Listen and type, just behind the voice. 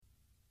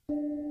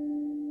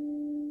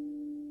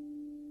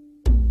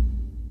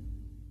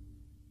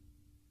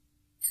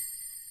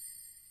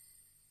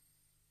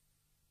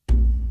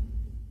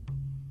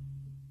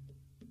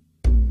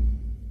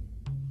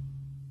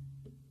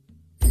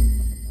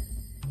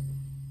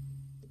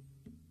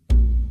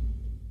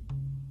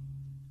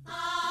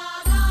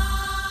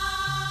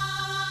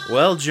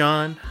Well,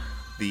 John,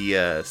 the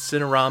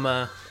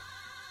Cinerama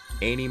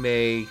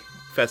Anime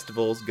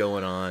Festival's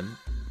going on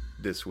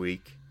this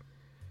week,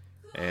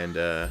 and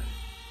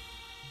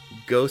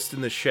Ghost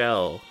in the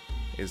Shell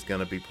is going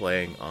to be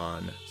playing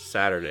on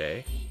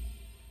Saturday.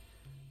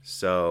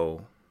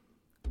 So,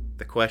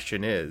 the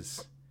question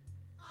is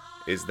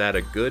that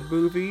a good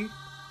movie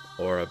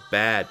or a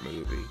bad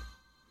movie?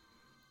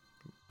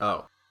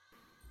 Oh,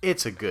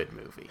 it's a good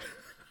movie.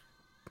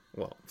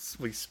 Well,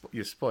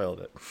 you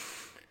spoiled it.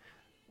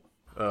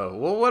 Oh,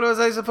 well, what was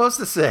I supposed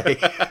to say?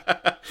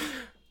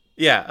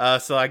 Yeah,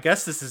 so I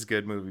guess this is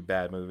good movie,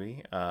 bad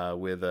movie,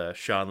 with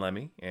Sean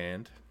Lemmy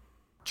and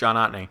John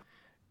Otney.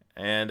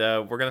 And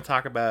we're going to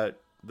talk about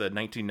the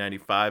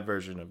 1995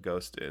 version of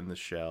Ghost in the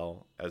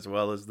Shell, as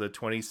well as the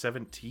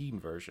 2017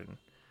 version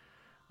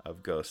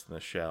of Ghost in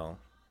the Shell.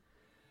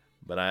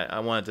 But I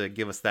wanted to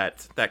give us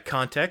that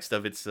context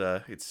of it's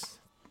the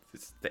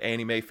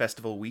Anime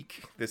Festival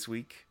week this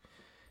week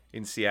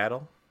in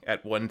Seattle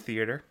at one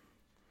theater.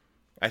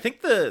 I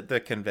think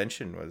the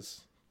convention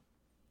was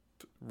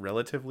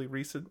relatively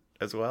recent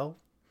as well.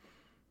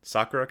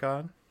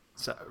 SakuraCon.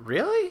 So,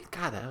 really?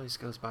 God, that always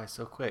goes by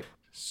so quick.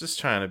 It's just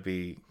trying to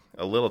be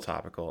a little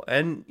topical.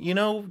 And, you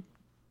know,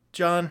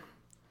 John,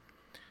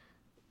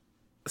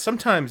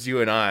 sometimes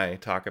you and I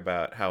talk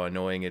about how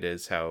annoying it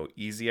is, how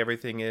easy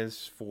everything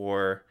is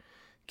for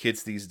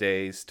kids these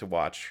days to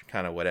watch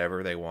kind of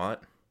whatever they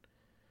want.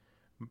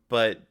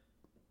 But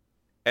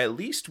at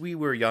least we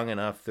were young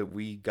enough that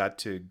we got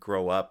to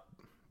grow up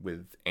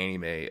with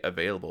anime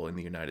available in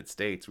the United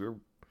States. We were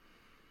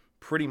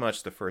pretty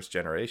much the first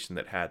generation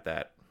that had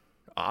that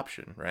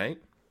option, right?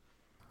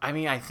 I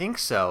mean, I think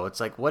so. It's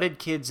like, what did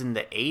kids in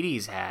the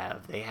 80s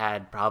have? They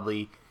had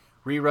probably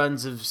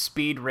reruns of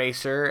Speed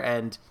Racer,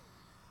 and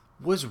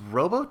was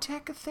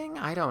Robotech a thing?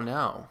 I don't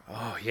know.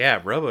 Oh,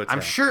 yeah, Robotech.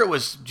 I'm sure it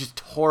was just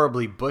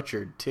horribly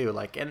butchered, too.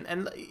 Like,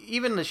 and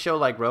even the show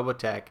like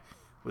Robotech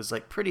was,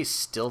 like, pretty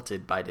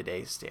stilted by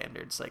today's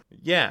standards. Like,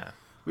 yeah.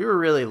 We were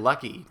really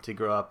lucky to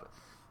grow up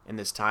in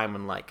this time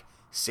when, like,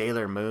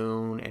 Sailor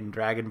Moon and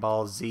Dragon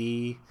Ball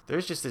Z,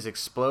 there's just this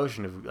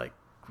explosion of, like,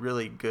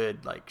 really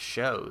good, like,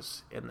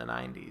 shows in the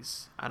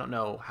 90s. I don't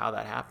know how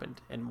that happened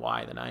and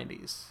why the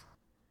 90s.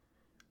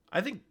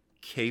 I think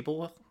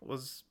cable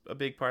was a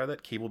big part of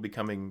that. Cable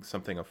becoming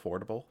something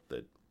affordable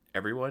that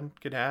everyone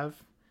could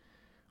have,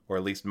 or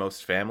at least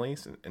most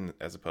families, and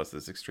as opposed to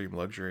this extreme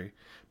luxury.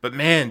 But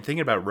man, thinking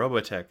about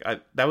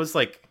Robotech, that was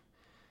like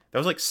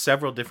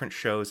several different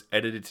shows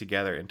edited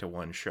together into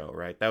one show,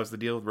 right? That was the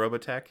deal with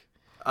Robotech.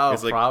 Oh,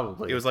 like,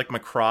 probably. It was like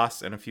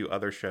Macross and a few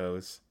other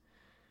shows.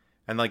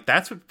 And like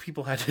that's what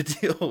people had to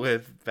deal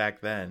with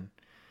back then.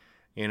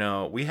 You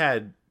know, we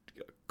had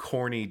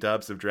corny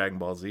dubs of Dragon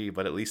Ball Z,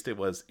 but at least it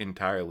was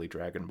entirely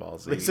Dragon Ball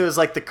Z. At least it was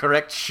like the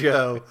correct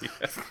show.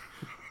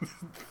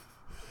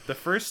 The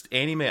first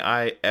anime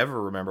I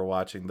ever remember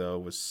watching though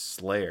was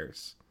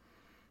Slayers.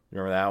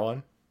 Remember that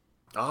one?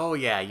 Oh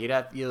yeah, you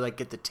like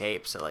get the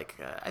tapes. So, like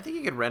I think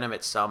you could rent them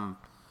at some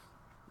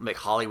like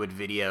Hollywood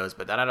Videos,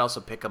 but then I'd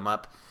also pick them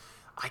up.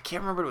 I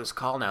can't remember what it was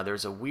called now. There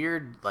was a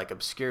weird like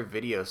obscure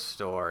video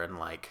store in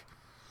like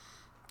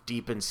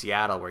deep in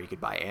Seattle where you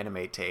could buy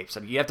anime tapes,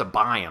 and you have to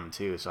buy them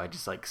too. So I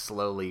just like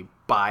slowly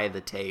buy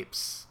the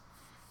tapes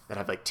that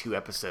have like 2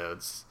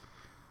 episodes,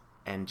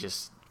 and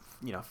just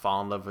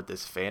fall in love with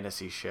this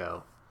fantasy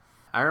show.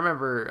 I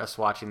remember us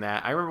watching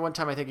that. I remember one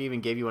time I think I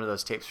even gave you one of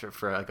those tapes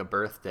for like a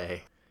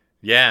birthday.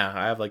 Yeah,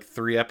 I have like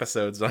 3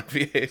 episodes on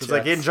VHS. It's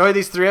like, enjoy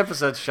these 3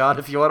 episodes, Sean.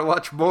 If you want to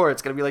watch more,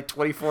 it's going to be like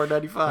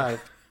 $24.95.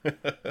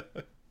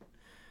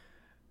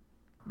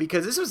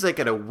 Because this was like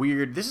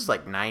this is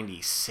like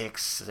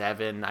 96,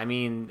 7. I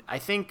mean, I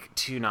think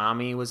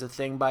Toonami was a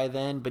thing by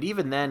then, but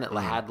even then it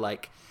had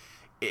like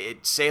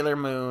Sailor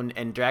Moon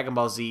and Dragon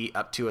Ball Z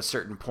up to a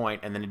certain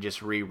point, and then it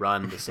just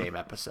rerun the same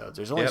episodes.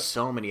 There's only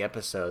so many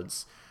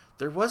episodes.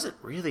 There wasn't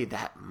really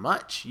that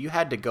much. You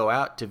had to go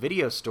out to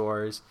video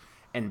stores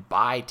and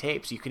buy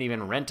tapes. You can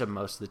even rent them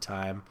most of the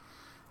time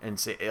and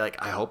say, like,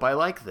 I hope I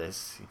like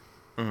this.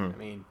 Mm-hmm. I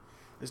mean,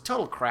 it's a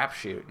total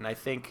crapshoot. And I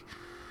think,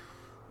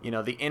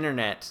 the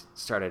internet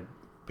started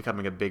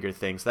becoming a bigger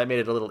thing. So that made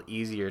it a little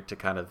easier to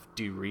kind of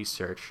do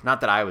research. Not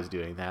that I was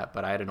doing that,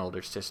 but I had an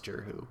older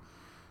sister who,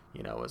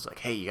 was like,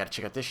 hey, you got to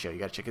check out this show. You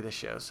got to check out this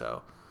show.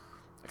 So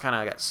I kind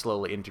of got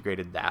slowly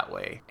integrated that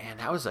way. And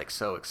that was, like,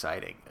 so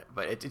exciting.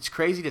 But it's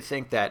crazy to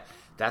think that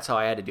that's how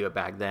I had to do it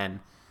back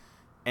then.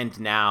 And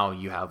now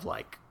you have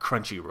like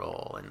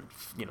Crunchyroll and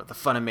the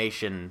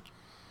Funimation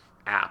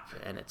app,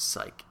 and it's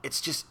like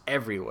it's just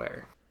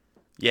everywhere.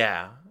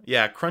 Yeah,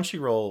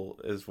 Crunchyroll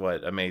is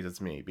what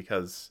amazes me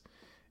because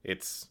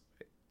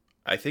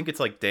I think it's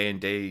like day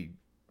and day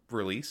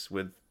release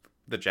with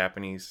the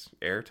Japanese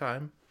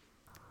airtime.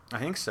 I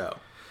think so,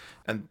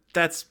 and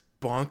that's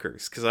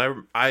bonkers because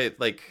I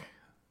like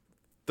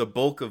the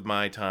bulk of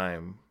my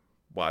time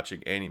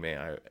watching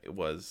anime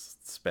was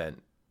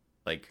spent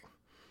like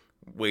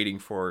waiting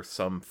for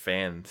some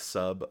fan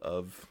sub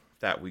of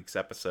that week's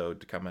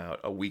episode to come out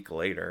a week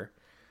later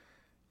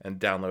and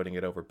downloading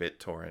it over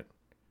BitTorrent.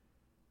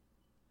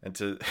 And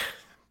to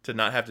to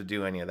not have to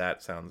do any of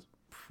that sounds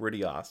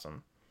pretty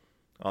awesome.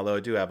 Although I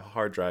do have a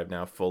hard drive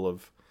now full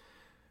of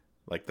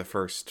like the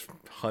first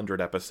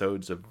 100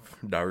 episodes of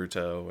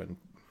Naruto and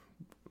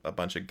a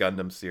bunch of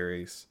Gundam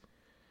series.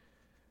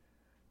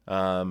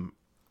 I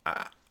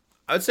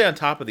would say on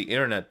top of the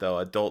internet though,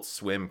 Adult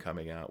Swim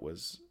coming out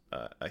was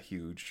a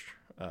huge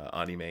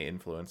anime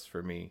influence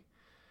for me.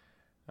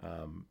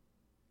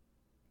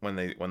 When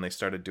they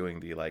started doing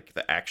the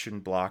action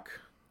block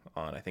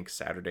on I think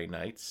Saturday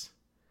nights,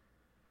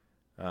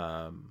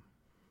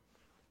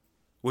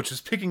 which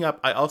was picking up.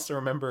 I also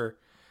remember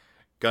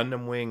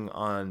Gundam Wing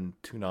on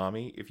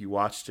Toonami. If you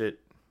watched it,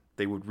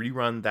 they would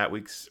rerun that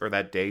week's or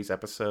that day's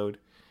episode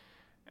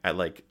at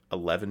like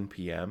 11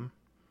 p.m.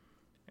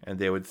 and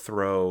they would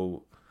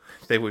throw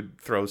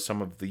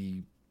some of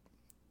the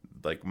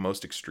like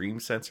most extreme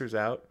censors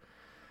out.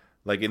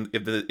 Like in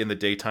the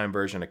daytime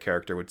version, a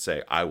character would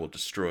say, "I will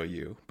destroy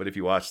you," but if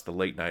you watch the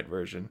late night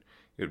version,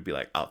 it would be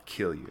like, "I'll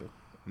kill you,"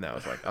 and that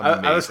was like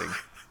amazing.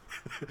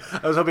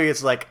 I was hoping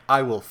it's like,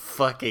 "I will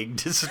fucking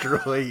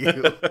destroy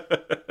you."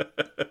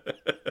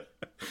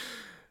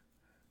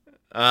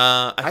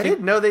 I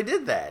didn't know they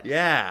did that.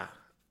 Yeah,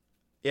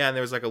 and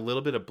there was like a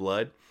little bit of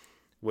blood,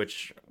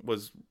 which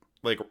was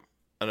like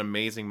an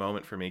amazing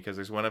moment for me because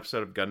there's one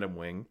episode of Gundam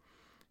Wing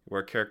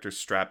where a character's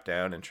strapped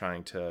down and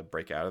trying to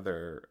break out of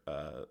their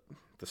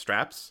the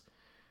straps,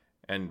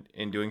 and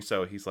in doing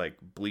so, he's like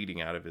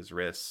bleeding out of his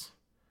wrists.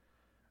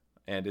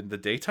 And in the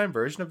daytime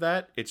version of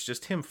that, it's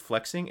just him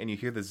flexing, and you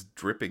hear this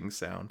dripping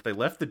sound. They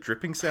left the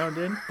dripping sound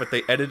in, but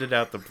they edited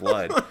out the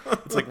blood.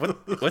 It's like,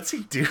 what's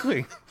he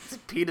doing? Does he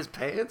pee his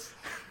pants?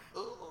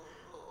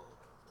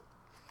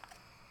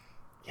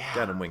 Yeah.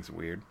 Gundam Wing's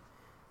weird.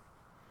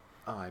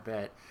 Oh, I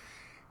bet.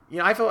 You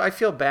know, I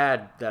feel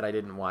bad that I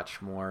didn't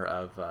watch more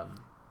of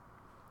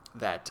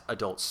that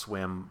Adult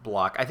Swim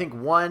block. I think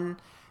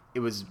it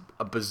was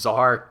a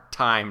bizarre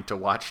time to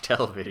watch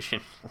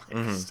television,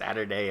 like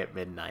Saturday at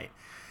midnight.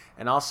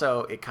 And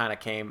also, it kind of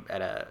came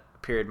at a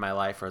period in my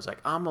life where I was like,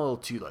 I'm a little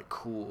too like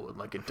cool and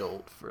like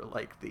adult for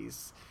like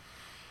these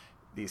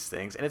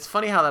things. And it's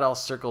funny how that all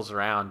circles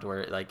around,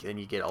 where like, then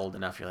you get old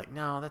enough, you're like,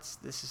 no, this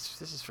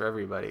is for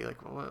everybody.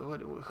 Like,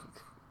 what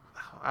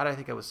how do I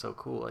think I was so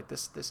cool? Like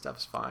this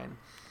stuff's fine. And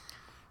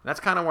that's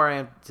kind of where I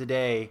am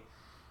today.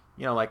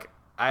 You know, like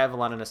I have a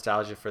lot of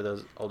nostalgia for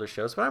those older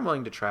shows, but I'm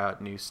willing to try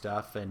out new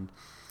stuff, and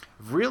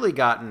I've really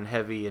gotten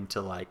heavy into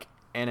like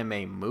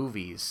anime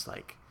movies.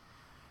 Like,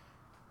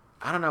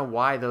 I don't know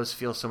why those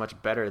feel so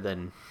much better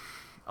than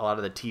a lot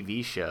of the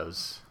TV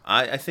shows.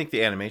 I think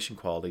the animation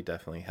quality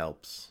definitely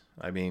helps.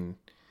 I mean,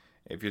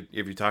 if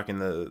you're talking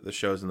the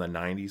shows in the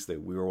 90s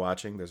that we were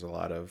watching, there's a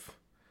lot of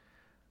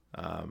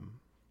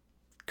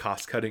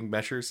cost-cutting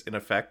measures in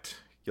effect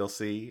you'll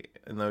see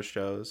in those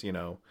shows. You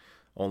know,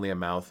 only a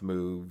mouth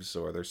moves,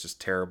 or there's just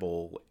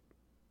terrible,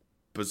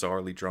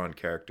 bizarrely drawn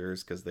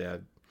characters because they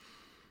had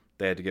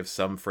to give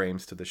some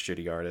frames to the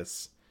shitty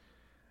artists.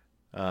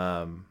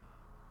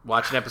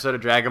 Watch an episode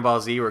of Dragon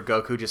Ball Z where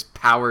Goku just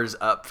powers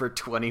up for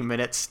 20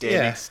 minutes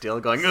standing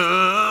still going,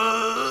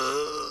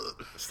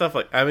 ugh! Stuff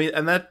like, I mean,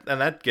 and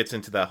that gets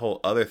into that whole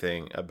other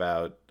thing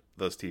about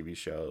those TV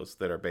shows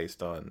that are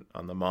based on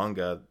the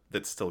manga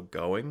that's still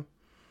going,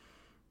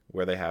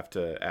 where they have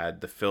to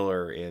add the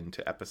filler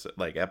into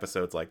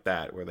episodes like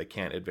that, where they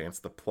can't advance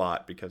the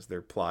plot because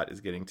their plot is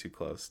getting too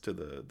close to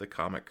the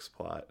comics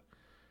plot.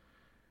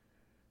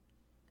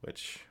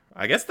 Which,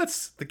 I guess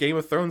that's the Game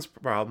of Thrones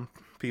problem.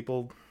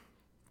 People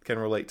can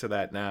relate to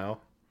that now.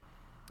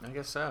 I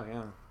guess so,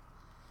 yeah.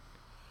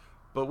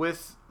 But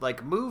with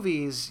like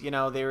movies, you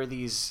know, there are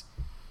these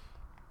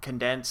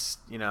condensed,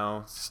 you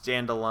know,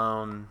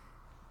 standalone,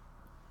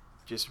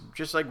 just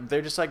like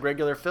they're just like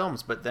regular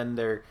films, but then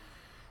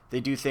they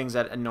do things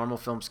that normal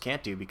films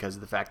can't do because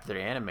of the fact that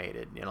they're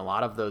animated. And a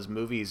lot of those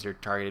movies are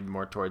targeted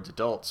more towards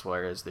adults,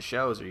 whereas the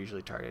shows are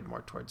usually targeted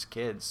more towards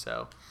kids.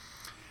 So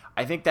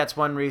I think that's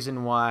one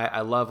reason why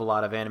I love a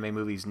lot of anime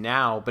movies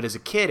now. But as a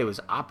kid, it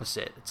was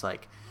opposite. It's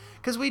like,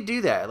 because we do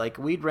that. Like,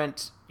 we'd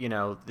rent, you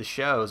know, the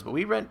shows, but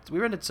we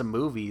rented some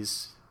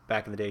movies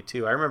back in the day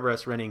too. I remember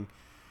us renting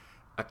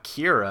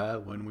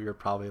Akira when we were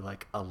probably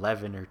like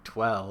 11 or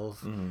 12.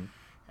 Mm-hmm.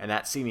 And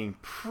that seeming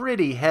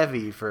pretty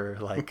heavy for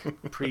like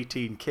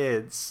preteen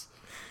kids.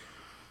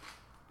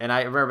 And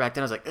I remember back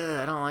then I was like, ugh,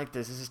 I don't like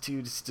this. This is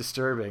too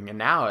disturbing. And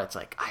now it's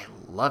like, I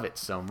love it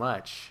so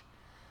much.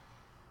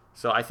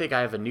 So I think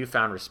I have a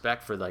newfound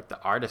respect for like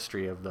the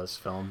artistry of those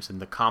films and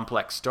the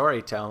complex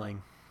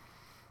storytelling.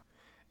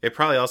 It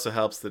probably also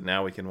helps that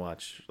now we can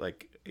watch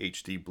like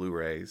HD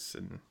Blu-rays,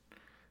 and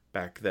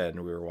back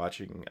then we were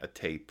watching a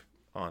tape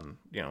on,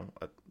 you know,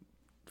 a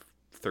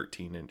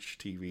 13-inch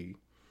TV.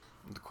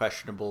 The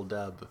questionable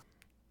dub.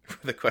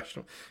 The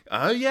questionable.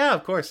 Oh yeah,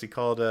 of course. He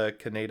called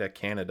Canada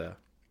Canada.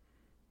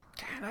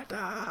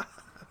 Canada.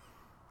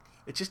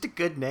 It's just a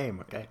good name,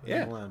 okay?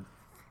 Yeah.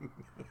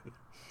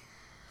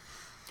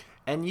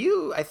 And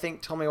you, I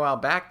think, told me a while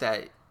back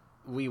that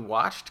we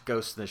watched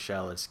Ghost in the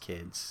Shell as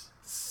kids.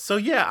 So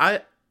yeah,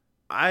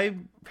 I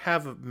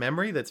have a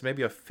memory that's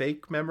maybe a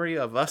fake memory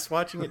of us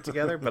watching it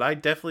together, but I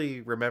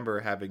definitely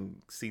remember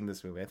having seen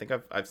this movie. I think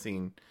I've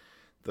seen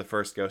the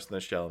first Ghost in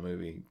the Shell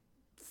movie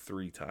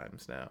 3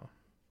 times now.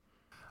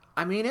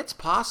 I mean, it's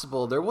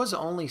possible. There was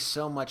only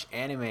so much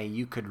anime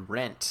you could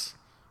rent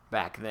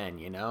back then,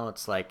 you know?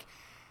 It's like,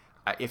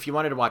 if you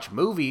wanted to watch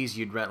movies,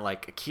 you'd rent,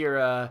 like,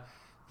 Akira,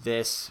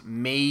 this.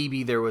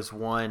 Maybe there was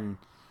one,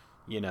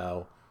 you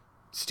know,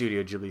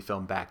 Studio Ghibli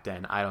film back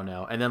then. I don't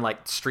know. And then,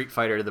 like, Street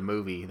Fighter the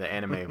movie, the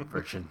anime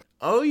version.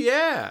 Oh,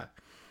 yeah!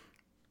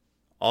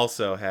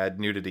 Also had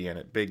nudity in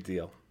it. Big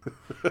deal.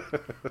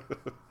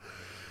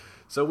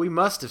 So we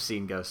must have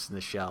seen Ghost in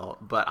the Shell,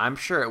 but I'm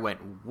sure it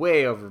went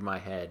way over my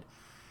head.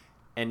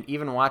 And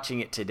even watching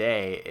it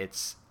today,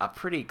 it's a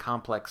pretty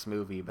complex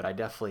movie, but I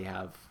definitely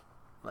have,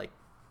 like,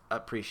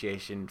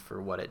 appreciation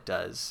for what it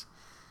does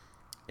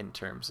in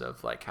terms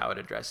of, like, how it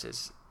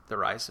addresses the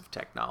rise of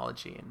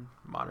technology and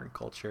modern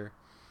culture.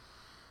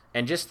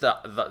 And just the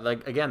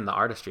like, again, the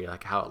artistry,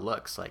 like how it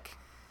looks. Like,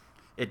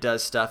 it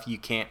does stuff you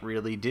can't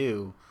really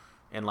do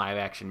in live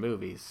action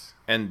movies.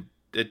 And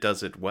it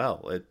does it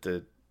well.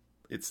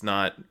 It's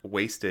not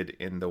wasted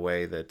in the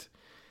way that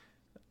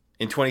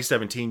in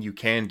 2017 you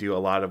can do a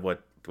lot of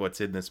what's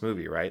in this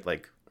movie, right?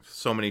 Like,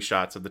 so many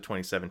shots of the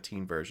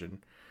 2017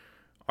 version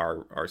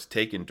are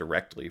taken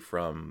directly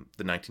from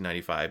the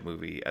 1995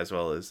 movie, as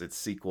well as its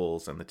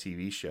sequels and the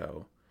TV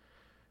show.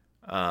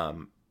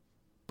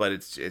 But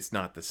it's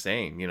not the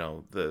same. You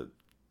know, the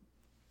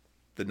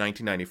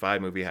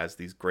 1995 movie has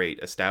these great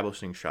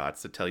establishing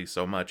shots that tell you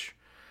so much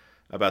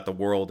about the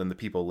world and the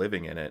people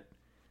living in it.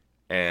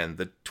 And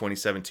the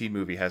 2017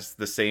 movie has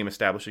the same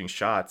establishing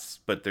shots,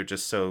 but they're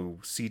just so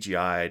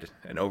CGI'd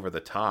and over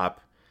the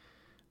top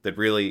that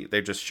really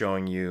they're just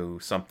showing you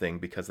something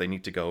because they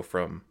need to go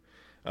from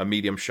a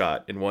medium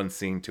shot in one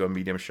scene to a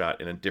medium shot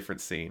in a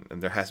different scene.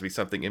 And there has to be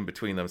something in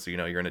between them so you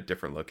know you're in a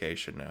different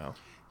location now.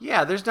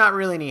 Yeah, there's not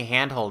really any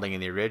hand-holding in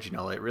the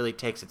original. It really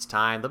takes its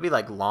time. There'll be,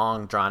 like,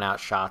 long,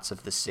 drawn-out shots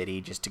of the city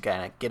just to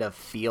kind of get a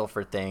feel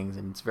for things,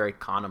 and it's very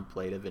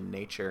contemplative in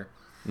nature.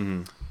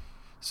 Mm-hmm.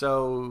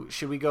 So,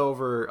 should we go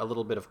over a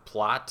little bit of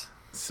plot?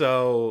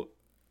 So,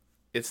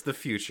 it's the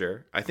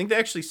future. I think they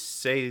actually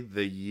say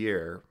the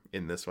year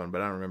in this one,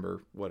 but I don't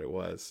remember what it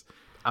was.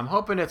 I'm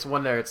hoping it's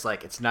one there. It's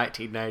like, it's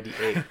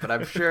 1998, but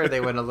I'm sure they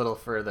went a little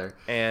further.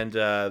 And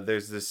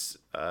there's this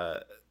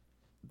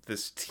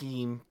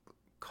team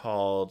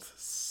called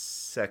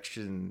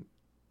Section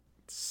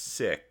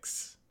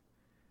 6.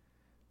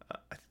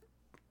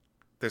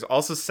 There's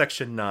also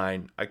Section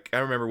 9. I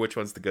can't remember which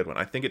one's the good one.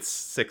 I think it's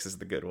 6 is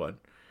the good one.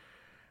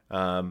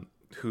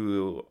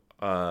 Who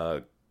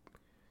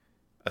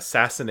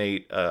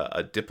assassinate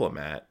a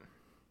diplomat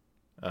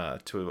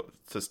to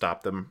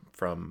stop them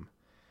from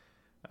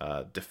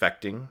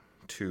defecting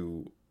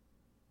to,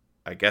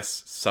 I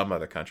guess, some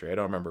other country. I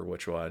don't remember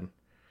which one.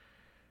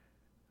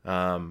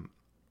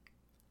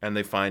 And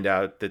they find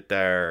out that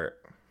they're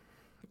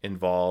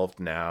involved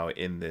now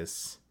in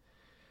this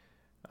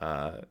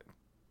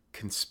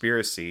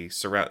conspiracy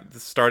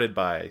started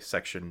by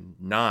Section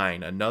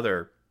 9,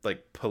 another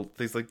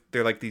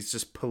they're like these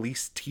just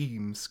police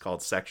teams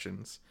called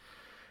sections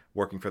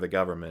working for the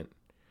government,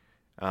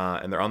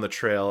 and they're on the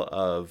trail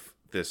of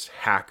this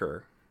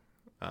hacker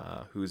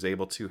who's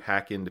able to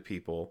hack into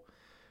people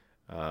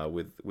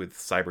with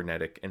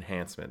cybernetic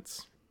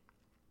enhancements.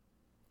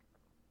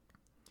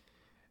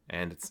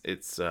 And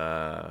it's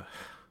I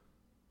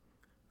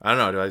don't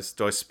know.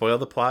 Do I spoil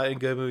the plot in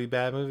Good Movie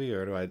Bad Movie,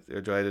 or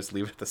do I just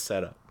leave it at the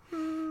setup?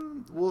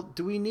 Well,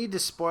 do we need to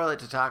spoil it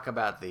to talk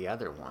about the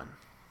other one?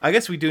 I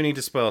guess we do need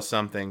to spoil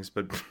some things,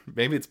 but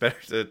maybe it's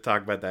better to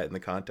talk about that in the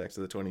context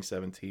of the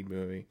 2017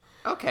 movie.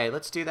 Okay,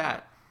 let's do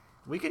that.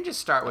 We can just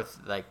start with,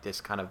 like,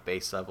 this kind of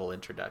base level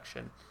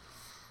introduction.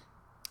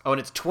 Oh, and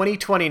it's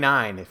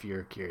 2029 if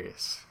you're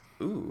curious.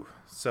 Ooh,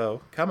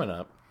 so coming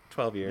up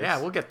 12 years.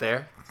 Yeah, we'll get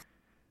there.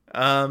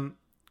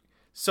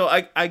 So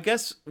I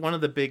guess one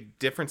of the big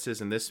differences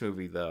in this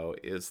movie, though,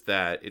 is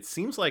that it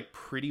seems like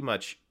pretty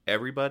much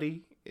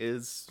everybody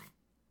is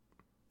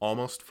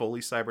almost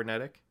fully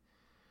cybernetic.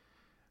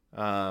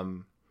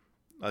 The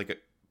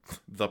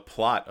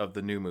plot of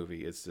the new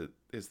movie is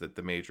that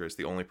the Major is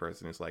the only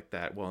person who's like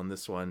that. Well, in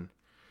this one,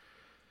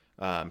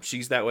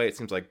 she's that way. It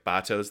seems like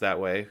Bato's that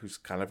way, who's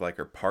kind of like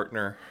her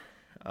partner.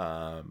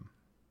 And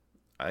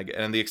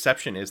the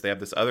exception is they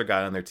have this other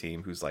guy on their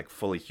team who's like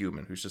fully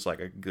human, who's just like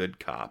a good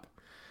cop.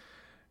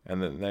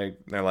 And then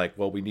they're like,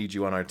 well, we need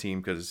you on our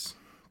team because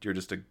you're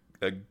just a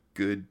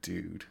good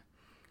dude,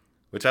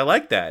 which I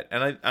like that.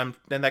 And and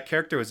that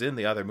character was in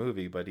the other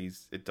movie, but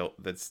it's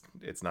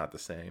not the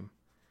same.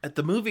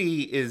 The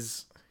movie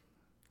is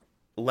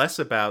less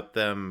about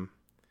them.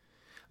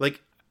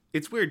 Like,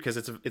 it's weird because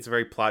it's a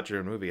very plot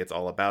driven movie. It's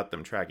all about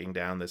them tracking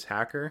down this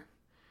hacker,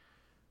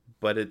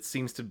 but it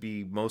seems to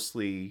be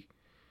mostly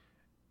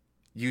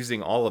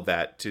using all of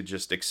that to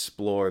just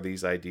explore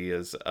these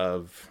ideas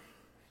of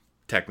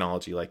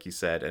technology, like you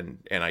said, and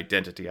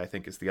identity, I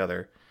think, is the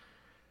other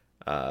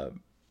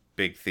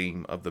big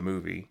theme of the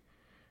movie,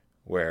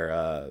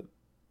 where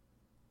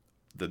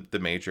the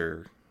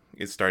Major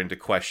is starting to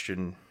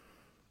question,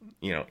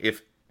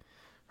 if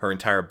her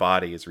entire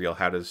body is real,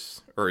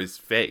 or is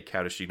fake,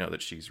 how does she know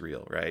that she's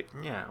real, right?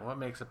 Yeah, what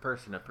makes a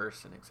person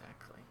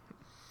exactly?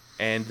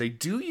 And they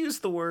do use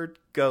the word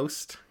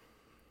ghost,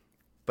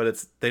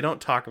 but they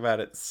don't talk about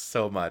it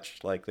so much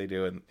like they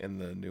do in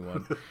the new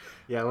one.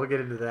 Yeah, we'll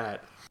get into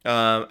that.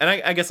 And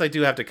I guess I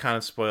do have to kind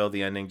of spoil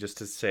the ending just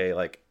to say,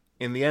 like,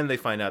 in the end, they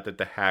find out that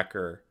the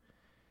hacker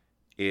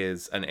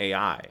is an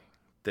AI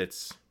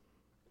that's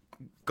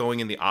going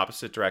in the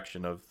opposite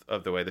direction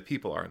of the way the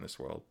people are in this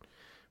world,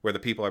 where the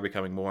people are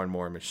becoming more and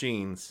more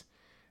machines,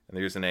 and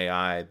there's an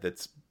AI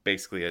that's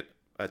basically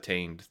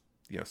attained,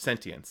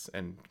 sentience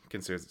and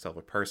considers itself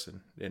a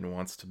person and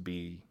wants to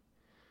be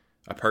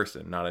a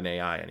person, not an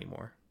AI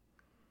anymore.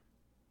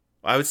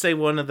 I would say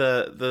one of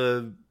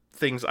the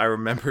things I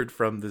remembered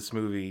from this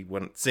movie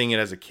when seeing it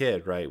as a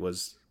kid, right,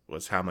 was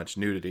how much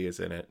nudity is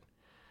in it.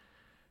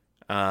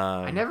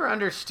 I never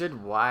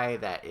understood why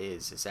that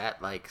is. Is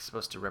that like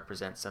supposed to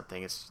represent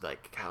something? It's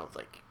like how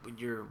like when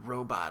you're a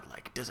robot,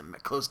 like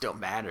clothes don't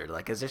matter.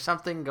 Like, is there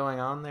something going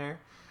on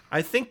there?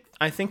 I think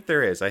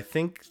there is. I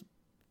think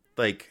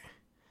like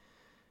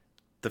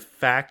the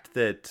fact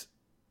that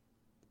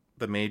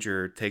the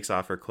Major takes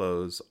off her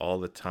clothes all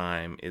the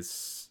time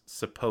is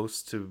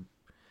supposed to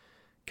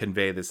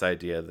convey this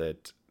idea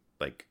that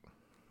like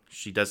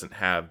she doesn't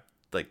have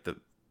like the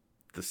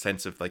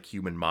sense of like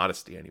human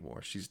modesty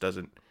anymore.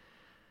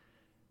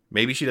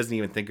 Maybe she doesn't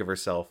even think of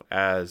herself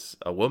as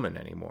a woman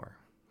anymore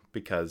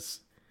because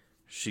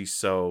she's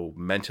so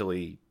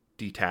mentally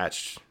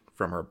detached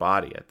from her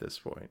body at this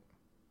point.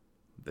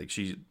 Like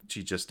she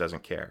just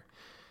doesn't care.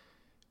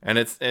 And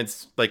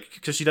it's like,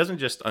 because she doesn't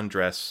just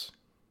undress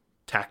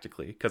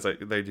tactically, because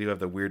they do have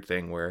the weird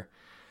thing where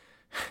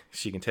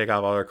she can take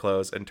off all her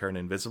clothes and turn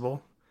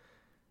invisible.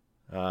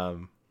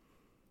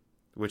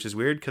 Which is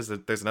weird because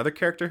there's another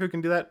character who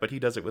can do that, but he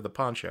does it with a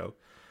poncho.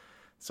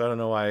 So I don't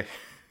know why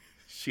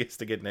she has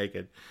to get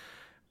naked.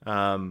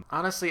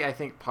 Honestly, I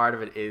think part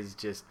of it is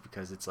just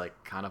because it's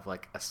like kind of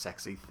like a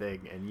sexy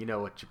thing, and you know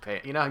what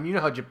Japan, you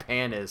know how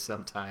Japan is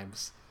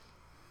sometimes.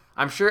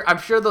 I'm sure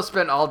they'll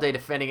spend all day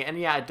defending it, and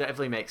yeah, it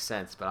definitely makes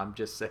sense. But I'm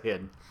just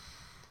saying,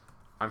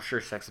 I'm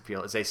sure sex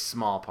appeal is a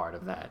small part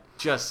of that.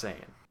 Just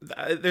saying.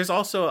 There's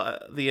also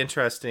the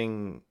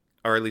interesting,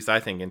 or at least I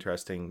think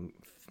interesting,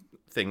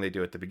 thing they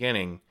do at the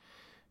beginning,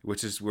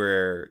 which is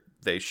where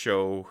they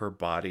show her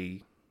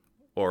body,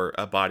 or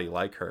a body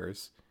like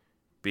hers,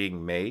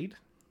 being made.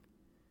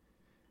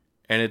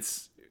 And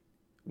it's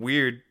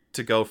weird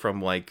to go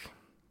from like,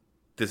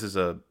 these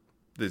are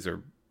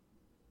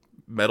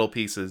metal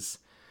pieces,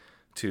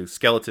 to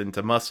skeleton,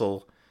 to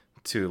muscle,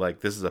 to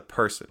like, this is a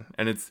person.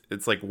 And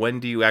it's like, when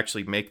do you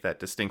actually make that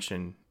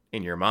distinction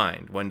in your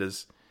mind? When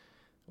is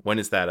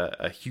that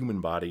a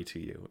human body to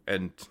you?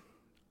 And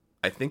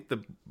I think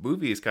the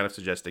movie is kind of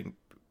suggesting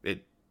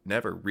it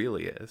never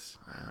really is.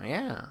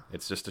 Yeah.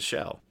 It's just a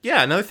shell.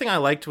 Yeah, another thing I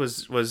liked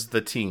was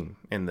the team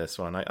in this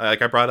one. I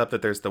brought up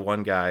that there's the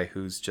one guy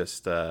who's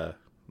just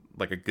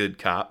like a good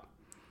cop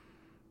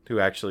who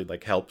actually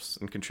like helps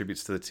and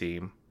contributes to the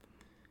team.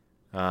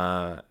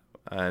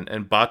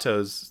 And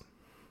Bato's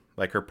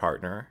like her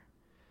partner.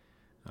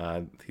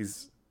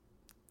 He's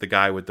the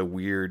guy with the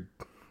weird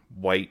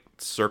white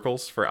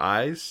circles for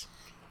eyes.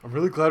 I'm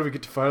really glad we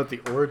get to find out the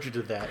origin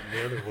of that in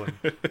the other one.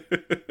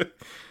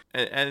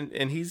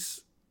 and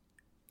he's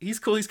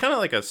cool. He's kind of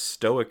like a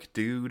stoic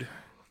dude,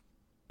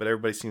 but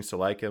everybody seems to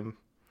like him.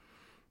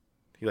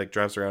 He like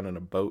drives around in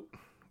a boat,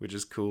 which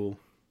is cool.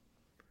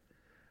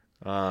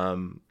 But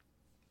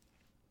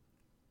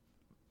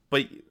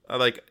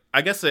like,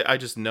 I guess I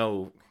just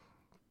know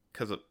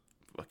because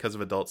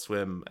of Adult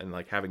Swim and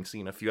like having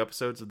seen a few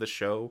episodes of the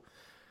show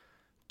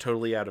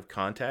totally out of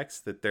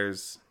context, that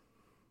there's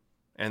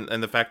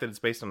and the fact that it's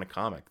based on a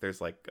comic,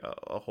 there's like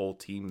a whole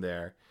team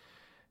there,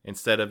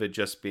 instead of it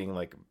just being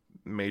like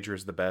Major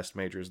is the best,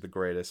 Major is the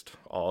greatest,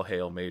 all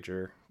hail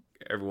Major.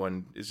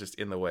 Everyone is just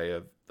in the way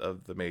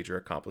of the Major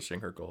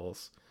accomplishing her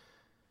goals.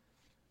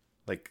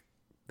 Like,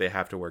 they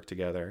have to work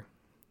together.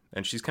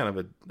 And she's kind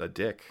of a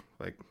dick,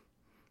 like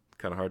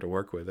kind of hard to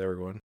work with,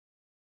 everyone.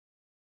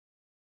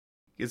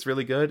 It's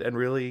really good and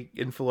really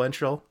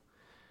influential.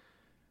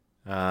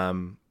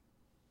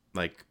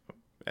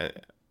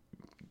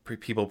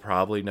 People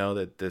probably know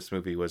that this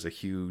movie was a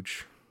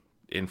huge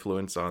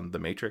influence on The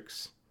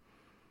Matrix,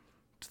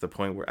 to the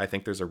point where I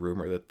think there's a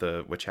rumor that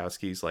the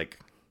Wachowskis, like,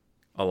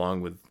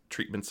 along with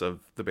treatments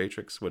of The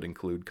Matrix, would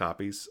include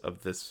copies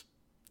of this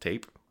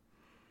tape.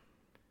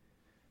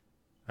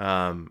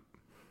 And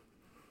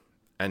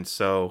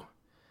so,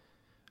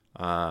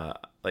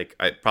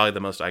 probably the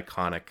most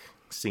iconic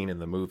scene in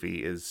the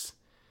movie is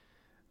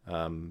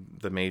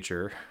the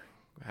Major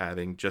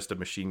having just a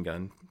machine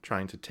gun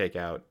trying to take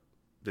out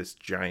this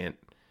giant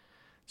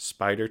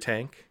spider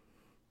tank,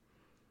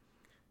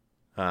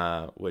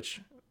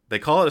 which they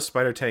call it a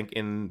spider tank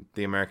in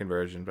the American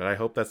version, but I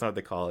hope that's not what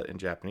they call it in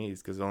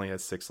Japanese, because it only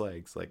has 6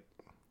 legs. Like,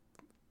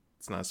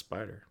 it's not a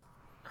spider.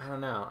 I don't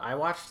know. I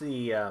watched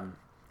the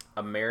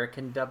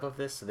American dub of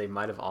this, so they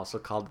might have also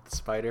called it The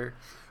Spider,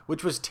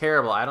 which was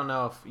terrible. I don't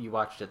know if you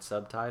watched it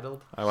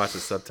subtitled. I watched it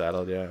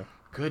subtitled, yeah.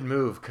 Good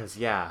move, because,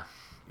 yeah,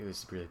 it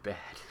was really bad.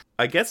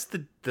 I guess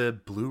the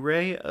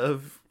Blu-ray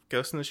of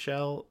Ghost in the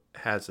Shell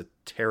has a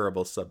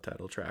terrible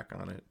subtitle track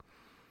on it.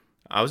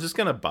 I was just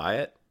going to buy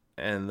it,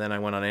 and then I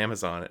went on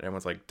Amazon, and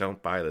everyone's like,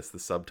 don't buy this. The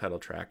subtitle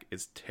track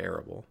is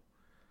terrible.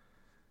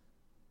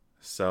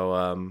 So,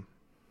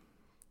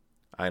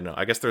 I don't know.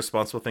 I guess the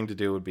responsible thing to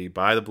do would be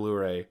buy the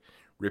Blu-ray,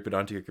 rip it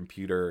onto your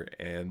computer,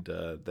 and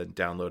then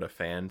download a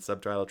fan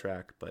subtitle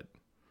track. But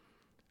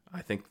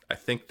I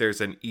think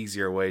there's an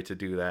easier way to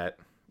do that,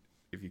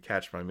 if you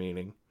catch my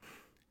meaning.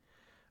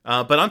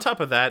 But on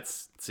top of that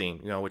scene,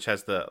 which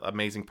has the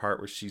amazing part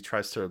where she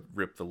tries to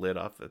rip the lid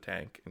off the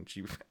tank and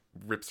she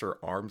rips her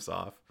arms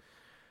off.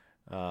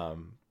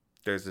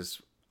 There's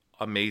this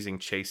amazing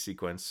chase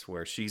sequence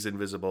where she's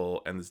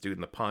invisible and this dude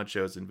in the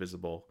poncho is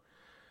invisible.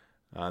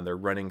 They're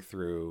running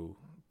through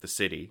the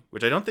city,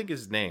 which I don't think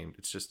is named.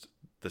 It's just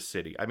the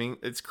city. I mean,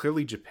 it's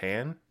clearly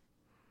Japan.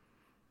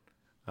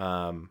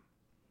 But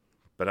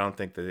I don't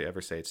think they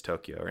ever say it's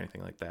Tokyo or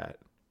anything like that.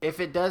 If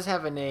it does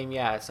have a name,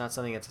 yeah, it's not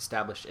something that's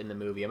established in the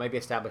movie. It might be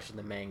established in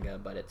the manga,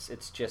 but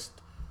it's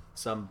just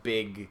some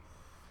big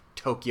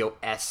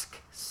Tokyo-esque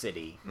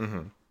city.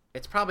 Mm-hmm.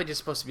 It's probably just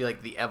supposed to be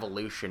like the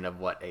evolution of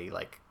what a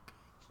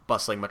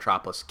bustling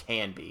metropolis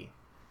can be.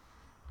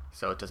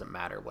 So it doesn't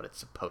matter what it's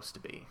supposed to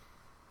be,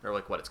 or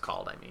what it's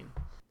called. I mean,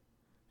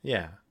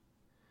 yeah.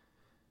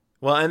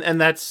 Well, and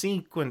that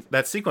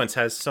sequence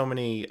has so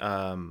many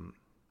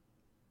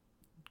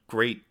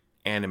great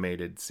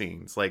animated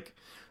scenes. Like,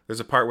 there's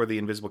a part where the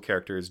invisible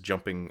character is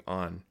jumping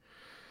on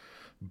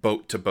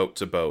boat to boat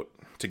to boat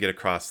to get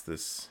across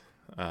this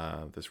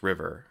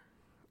river,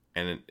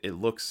 and it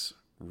looks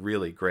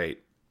really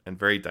great and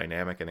very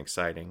dynamic and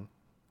exciting.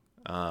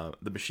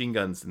 The machine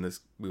guns in this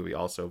movie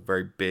also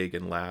very big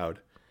and loud,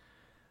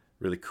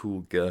 really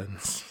cool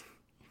guns.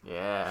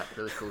 Yeah,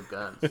 really cool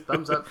guns.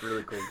 Thumbs up for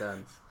really cool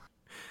guns.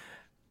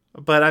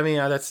 But I mean,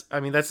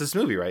 that's this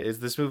movie, right?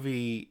 This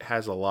movie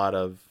has a lot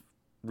of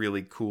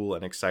really cool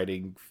and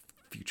exciting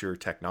future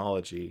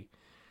technology,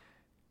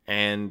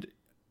 and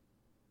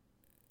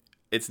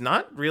it's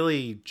not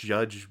really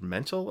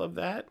judgmental of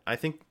that. I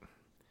think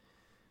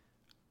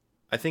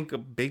a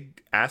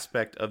big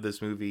aspect of this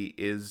movie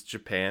is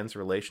Japan's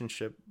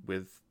relationship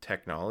with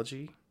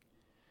technology,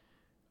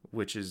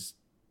 which is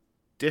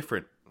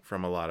different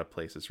from a lot of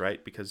places,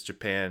 right? Because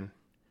Japan,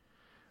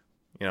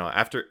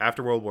 after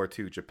World War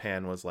II,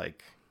 Japan was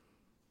like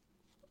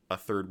a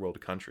third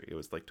world country. It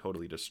was like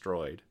totally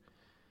destroyed,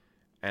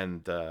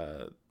 and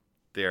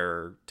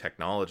their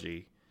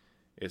technology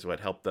is what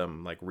helped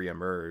them like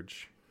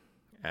reemerge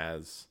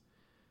as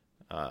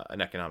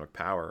an economic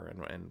power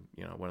and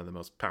one of the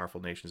most powerful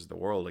nations in the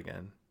world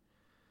again.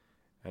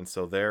 And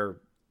so they're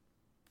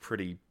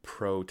pretty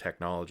pro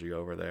technology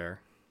over there.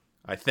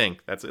 I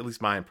think that's at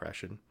least my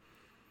impression.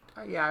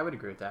 Yeah, I would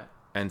agree with that.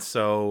 And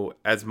so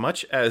as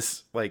much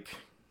as like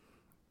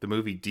the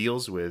movie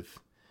deals with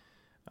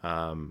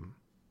the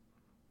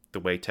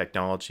way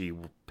technology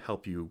will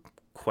help you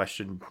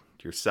question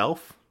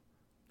yourself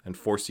and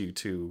force you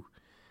to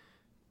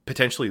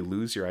potentially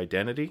lose your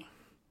identity,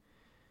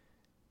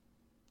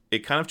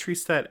 it kind of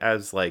treats that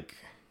as like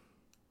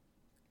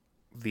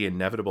the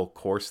inevitable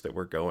course that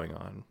we're going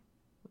on,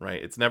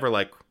 right? It's never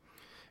like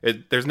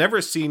there's never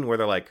a scene where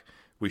they're like,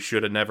 we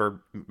should have never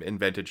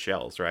invented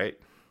shells, right?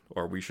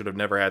 Or we should have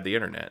never had the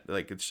internet.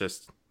 Like, it's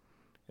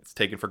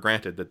taken for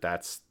granted that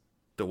that's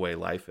the way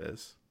life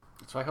is.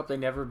 So I hope they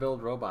never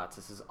build robots.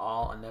 This is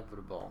all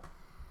inevitable.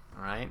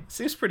 All right?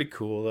 Seems pretty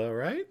cool, though,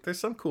 right? There's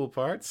some cool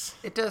parts.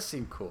 It does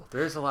seem cool.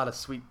 There's a lot of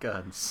sweet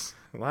guns.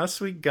 A lot of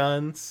sweet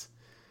guns.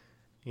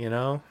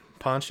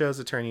 Ponchos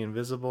that turn you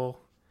invisible.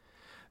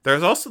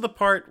 There's also the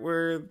part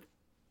where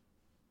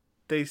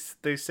they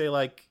say,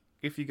 like,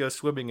 if you go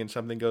swimming and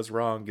something goes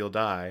wrong, you'll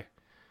die.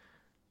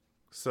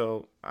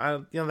 So,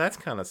 that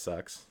kind of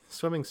sucks.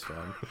 Swimming's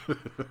fun.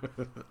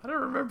 I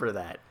don't remember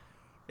that.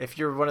 If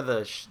you're one of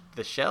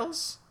the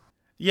shells?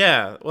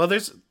 Yeah. Well,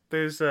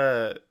 there's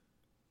a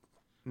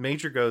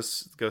Major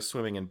goes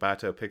swimming and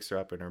Bato picks her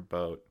up in her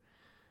boat,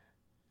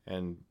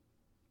 and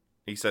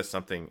he says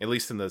something, at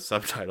least in the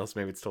subtitles,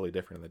 maybe it's totally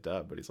different in the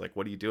dub, but he's like,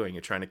 what are you doing?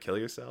 You're trying to kill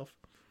yourself?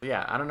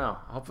 Yeah, I don't know.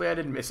 Hopefully I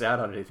didn't miss out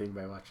on anything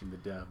by watching the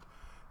dub.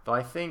 Though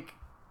I think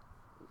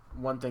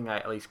one thing I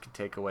at least could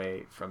take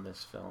away from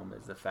this film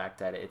is the fact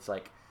that it's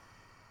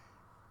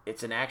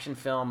an action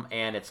film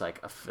and it's like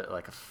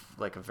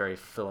a very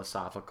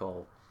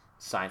philosophical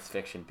science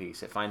fiction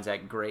piece. It finds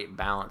that great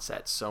balance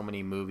that so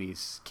many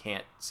movies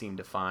can't seem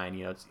to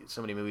find.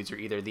 So many movies are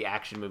either the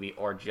action movie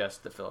or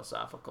just the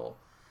philosophical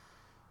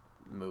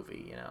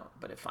movie,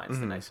 but it finds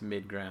the nice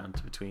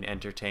mid-ground between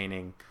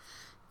entertaining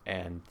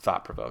and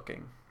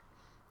thought-provoking.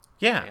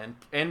 Yeah.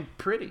 And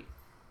pretty.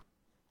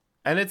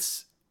 And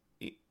it's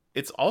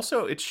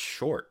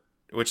short,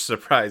 which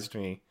surprised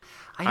me.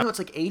 I know, it's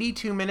like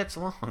 82 minutes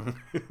long.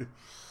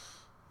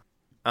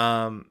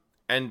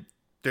 And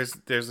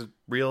there's a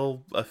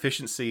real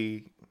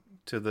efficiency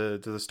to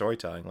the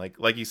storytelling.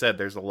 Like you said,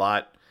 there's a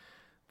lot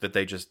that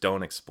they just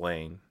don't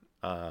explain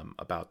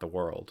about the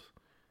world.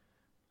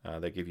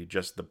 They give you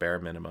just the bare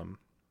minimum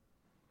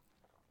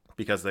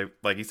because they,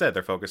 like you said,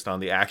 they're focused on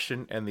the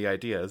action and the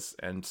ideas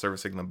and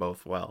servicing them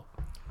both well.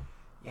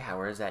 Yeah,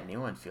 whereas that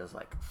new one feels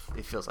like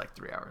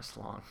 3 hours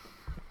long.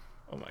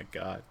 Oh my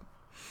god.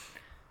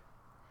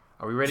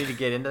 Are we ready to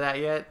get into that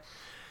yet?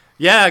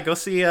 Yeah, go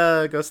see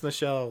Ghost in the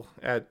Shell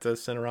at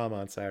Cinerama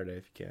on Saturday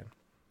if you can.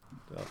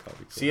 That'll probably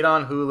be cool. See it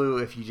on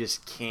Hulu if you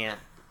just can't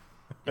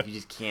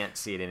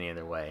see it any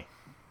other way.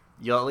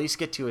 You'll at least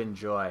get to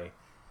enjoy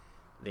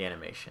the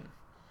animation.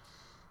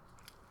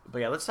 But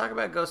yeah, let's talk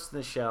about Ghost in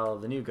the Shell,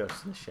 the new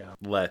Ghost in the Shell.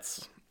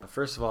 Let's.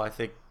 First of all, I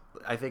think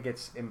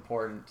it's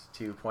important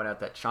to point out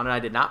that Sean and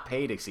I did not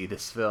pay to see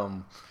this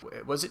film.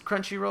 Was it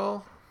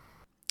Crunchyroll?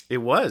 It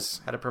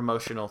was. Had a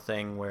promotional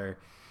thing where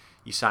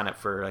you sign up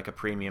for like a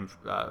premium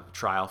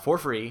trial for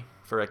free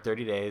for like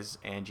 30 days,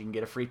 and you can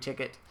get a free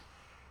ticket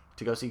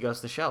to go see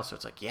Ghost in the Shell. So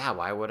it's like, yeah,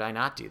 why would I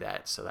not do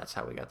that? So that's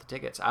how we got the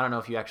tickets. I don't know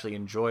if you actually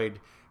enjoyed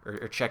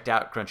or checked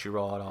out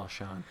Crunchyroll at all,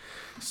 Sean.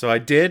 So I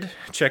did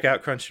check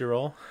out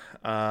Crunchyroll.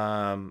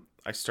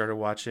 I started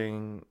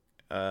watching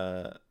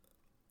the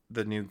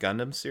new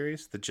Gundam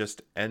series that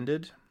just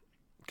ended.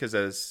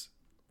 Because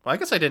I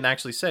guess I didn't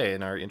actually say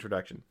in our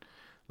introduction.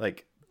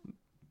 Like,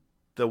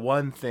 the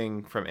one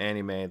thing from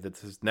anime that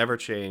has never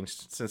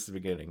changed since the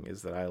beginning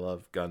is that I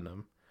love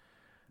Gundam.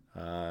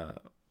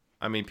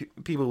 I mean,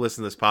 people who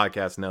listen to this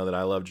podcast know that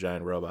I love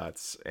giant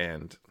robots,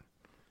 and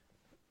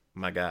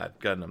my God,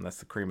 Gundam, that's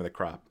the cream of the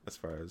crop as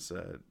far as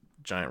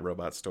giant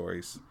robot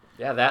stories.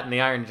 Yeah, that and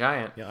the Iron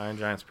Giant. Yeah, Iron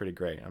Giant's pretty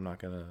great. I'm not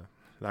gonna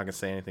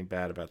say anything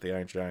bad about the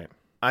Iron Giant.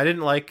 I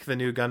didn't like the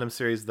new Gundam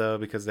series though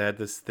because they had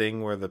this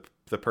thing where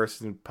the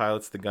person who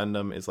pilots the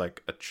Gundam is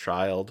like a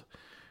child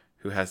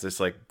who has this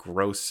like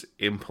gross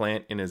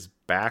implant in his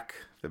back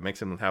that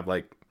makes him have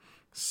like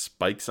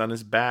spikes on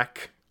his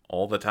back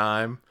all the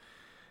time.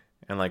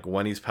 And like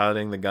when he's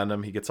piloting the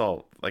Gundam, he gets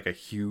all like a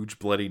huge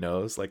bloody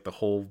nose. Like the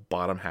whole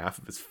bottom half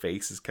of his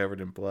face is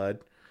covered in blood.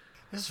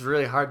 This is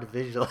really hard to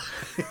visualize.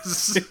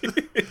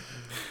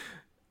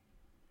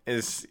 It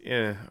was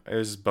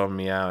just bumming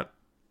me out.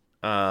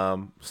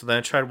 So then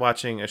I tried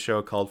watching a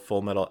show called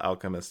Full Metal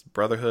Alchemist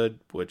Brotherhood,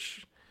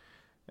 which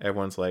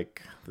everyone's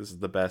like, this is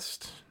the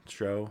best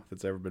show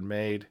that's ever been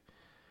made.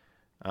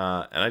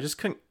 And I just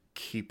couldn't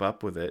keep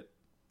up with it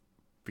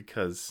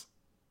because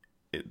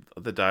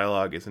the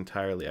dialogue is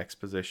entirely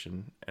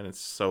exposition and it's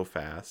so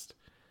fast.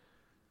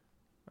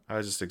 I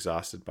was just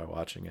exhausted by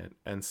watching it.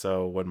 And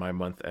so when my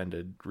month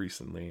ended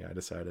recently, I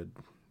decided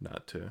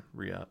not to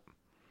re-up.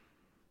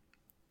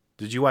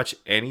 Did you watch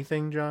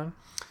anything, John?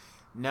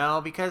 No,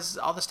 because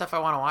all the stuff I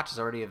want to watch is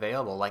already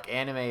available. Like,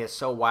 anime is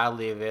so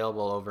widely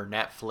available over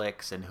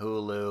Netflix and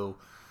Hulu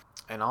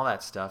and all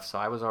that stuff, so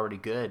I was already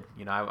good.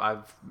 You know,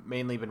 I've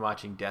mainly been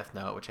watching Death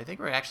Note, which I think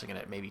we're actually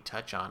going to maybe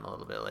touch on a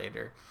little bit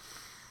later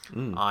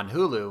on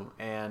Hulu,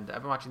 and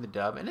I've been watching the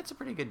dub, and it's a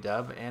pretty good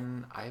dub,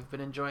 and I've been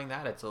enjoying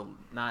that.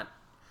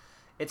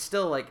 It's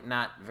still, like,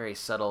 not very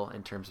subtle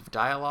in terms of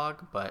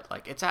dialogue, but,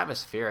 like, it's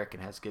atmospheric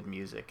and has good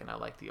music, and I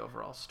like the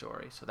overall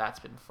story, so that's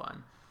been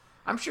fun.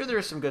 I'm sure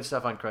there's some good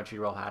stuff on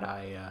Crunchyroll had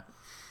I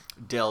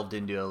delved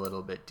into a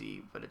little bit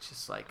deep, but it's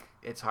just, like,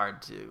 it's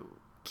hard to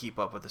keep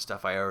up with the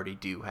stuff I already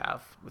do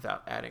have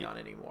without adding on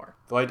any more.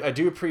 Though I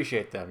do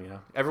appreciate them, you know.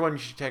 Everyone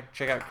should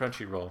check out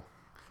Crunchyroll.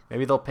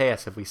 Maybe they'll pay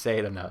us if we say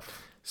it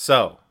enough.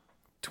 So,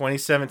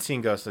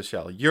 2017 Ghost in the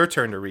Shell. Your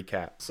turn to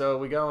recap. So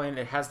we go in.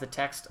 It has the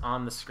text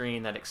on the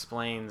screen that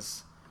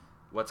explains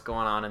what's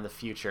going on in the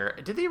future.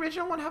 Did the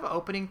original one have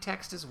opening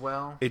text as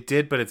well? It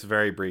did, but it's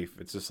very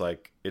brief. It's just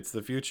like, it's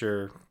the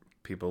future.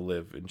 People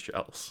live in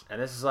shells. And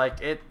this is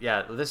like it.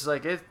 Yeah, this is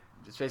like it.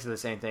 It's basically the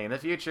same thing. In the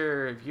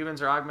future,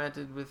 humans are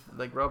augmented with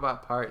like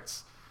robot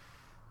parts,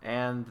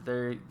 and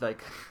they're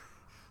like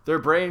their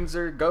brains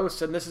are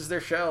ghosts, and this is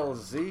their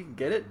shells. See,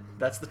 get it?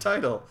 That's the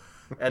title.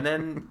 And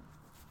then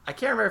I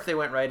can't remember if they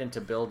went right into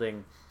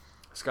building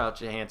Scarlett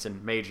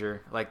Johansson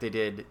major like they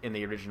did in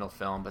the original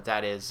film, but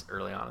that is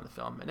early on in the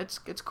film, and it's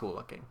cool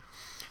looking.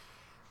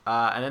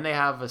 And then they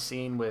have a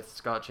scene with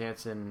Scarlett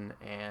Johansson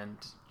and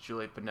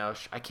Juliette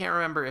Binoche. I can't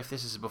remember if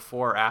this is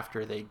before or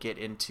after they get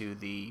into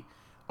the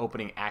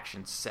opening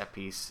action set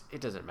piece. It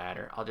doesn't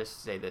matter. I'll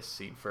just say this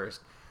scene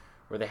first,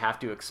 where they have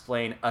to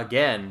explain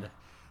again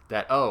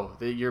that,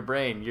 your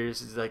brain,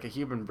 yours is like a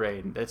human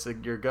brain. That's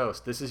like your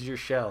ghost. This is your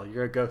shell.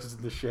 You're a ghost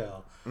in the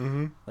shell.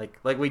 Mm-hmm.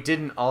 Like we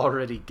didn't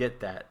already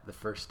get that the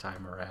first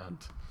time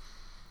around.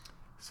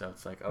 So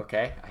it's like,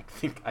 okay,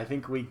 I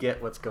think we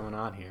get what's going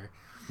on here.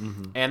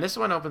 Mm-hmm. And this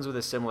one opens with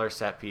a similar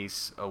set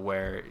piece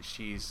where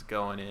she's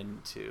going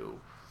into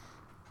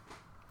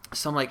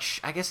some like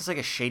I guess it's like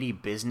a shady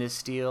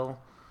business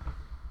deal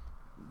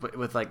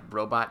with like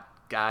robot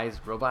guys,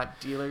 robot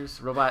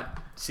dealers,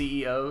 robot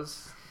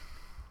CEOs.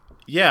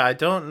 Yeah, I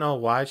don't know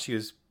why she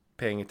was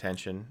paying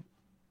attention.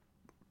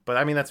 But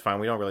I mean, that's fine.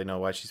 We don't really know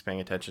why she's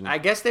paying attention. I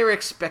guess they were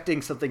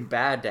expecting something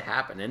bad to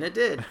happen, and it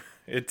did.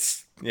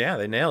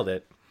 They nailed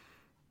it.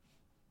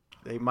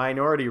 They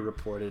Minority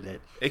reported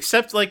it.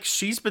 Except, like,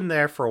 she's been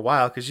there for a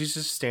while because she's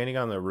just standing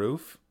on the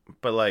roof.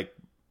 But, like,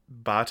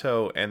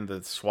 Bato and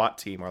the SWAT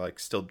team are, like,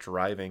 still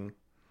driving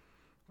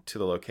to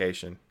the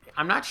location.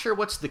 I'm not sure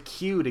what's the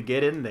cue to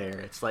get in there.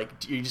 It's like,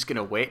 you're just going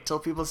to wait till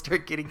people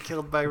start getting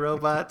killed by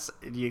robots?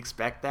 Do you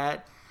expect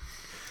that?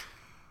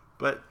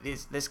 But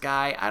this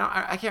guy,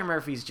 I can't remember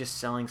if he's just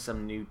selling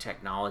some new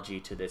technology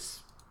to this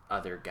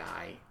other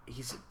guy.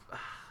 He's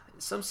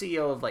some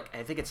CEO of, like,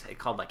 I think it's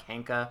called, like,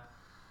 Henka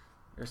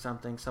or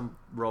something, some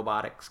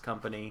robotics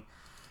company.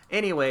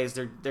 Anyways,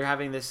 they're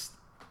having this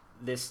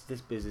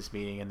business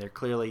meeting, and they're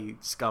clearly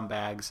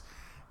scumbags.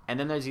 And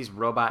then there's these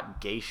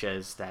robot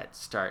geishas that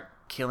start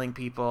killing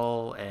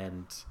people,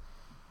 and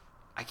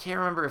I can't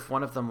remember if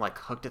one of them, like,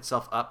 hooked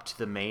itself up to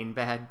the main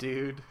bad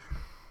dude.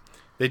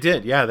 They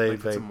did, yeah. They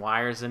put some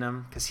wires in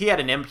him because he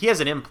has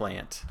an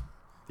implant.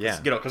 Yeah,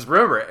 because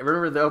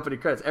remember the opening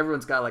credits.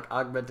 Everyone's got, like,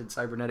 augmented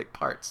cybernetic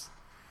parts.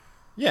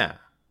 Yeah,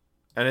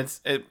 and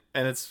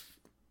it's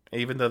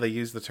even though they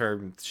use the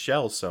term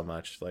shell so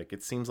much, like,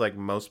 it seems like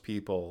most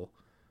people.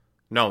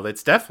 No,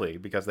 it's definitely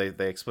because they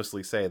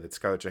explicitly say that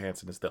Scarlett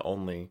Johansson is the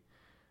only,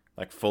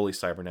 like, fully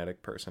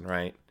cybernetic person,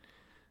 right?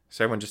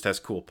 So everyone just has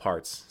cool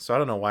parts. So I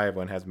don't know why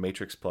everyone has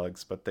Matrix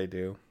plugs, but they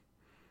do.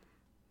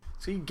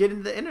 So you get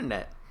into the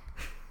internet.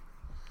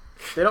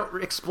 They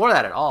don't explore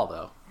that at all,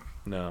 though.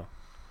 No.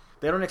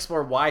 They don't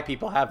explore why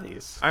people have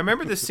these. I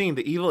remember this scene,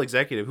 the evil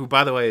executive, who,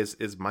 by the way,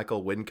 is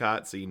Michael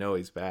Wincott, so you know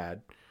he's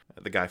bad.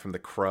 The guy from The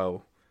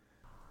Crow.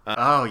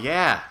 Oh,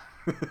 yeah.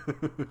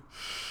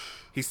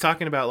 He's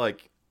talking about,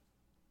 like,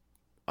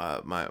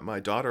 my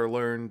daughter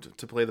learned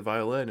to play the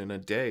violin in a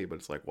day, but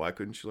it's like, why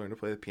couldn't she learn to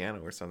play the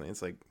piano or something?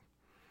 It's like,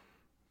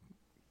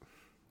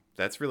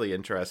 that's really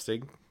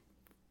interesting.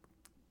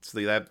 So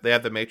they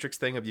have the Matrix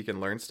thing of you can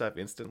learn stuff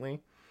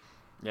instantly.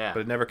 Yeah.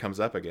 But it never comes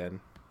up again.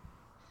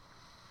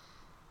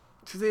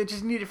 So they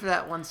just need it for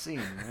that one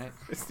scene, right?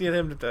 Just need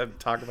him to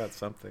talk about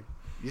something.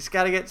 You just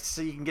gotta get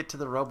so you can get to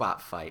the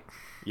robot fight.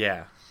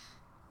 Yeah.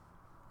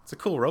 It's a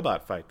cool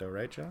robot fight, though,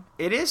 right, John?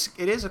 It is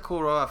a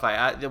cool robot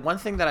fight. The one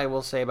thing that I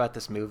will say about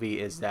this movie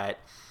is that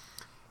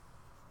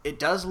it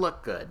does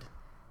look good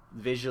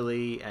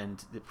visually,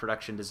 and the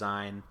production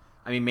design.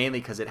 I mean, mainly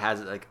because it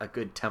has, like, a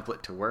good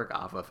template to work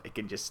off of. It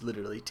can just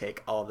literally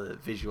take all the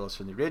visuals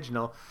from the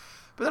original.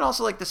 But then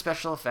also, like, the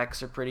special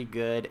effects are pretty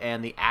good,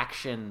 and the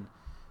action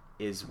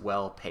is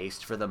well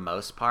paced for the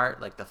most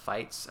part. Like, the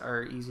fights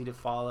are easy to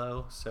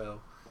follow,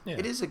 so yeah.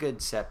 It is a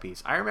good set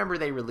piece. I remember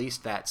they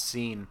released that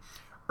scene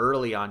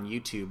early on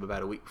YouTube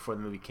about a week before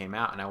the movie came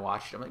out, and I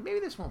watched it. I'm like,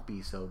 maybe this won't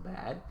be so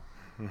bad.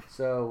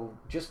 So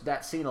just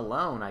that scene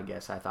alone, I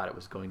guess I thought it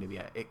was going to be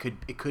it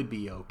could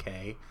be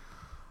okay.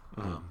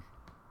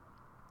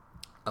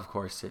 Of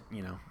course,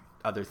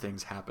 other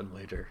things happen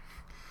later.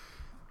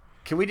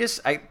 Can we just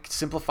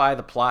simplify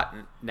the plot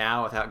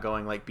now without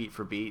going, like, beat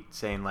for beat,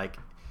 saying, like,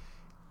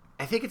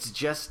 I think it's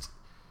just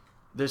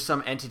there's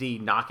some entity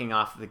knocking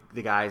off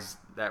the guys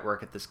that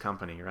work at this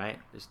company, right?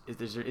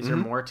 Is there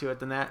more to it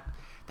than that?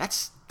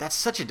 That's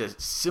such a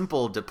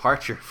simple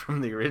departure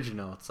from the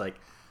original. It's like,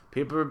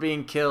 people are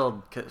being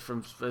killed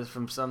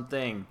from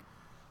something.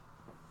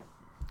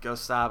 Go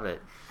stop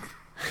it.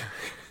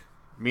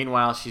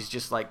 Meanwhile, she's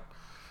just, like,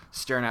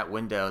 staring at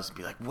windows and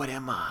be like, what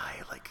am I?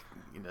 Like,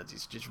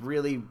 these just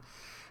really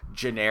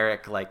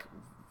generic, like,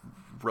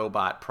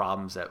 robot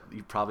problems that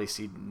you probably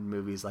see in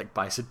movies like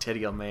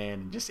Bicentennial Man,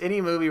 and just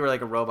any movie where,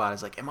 like, a robot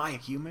is like, am I a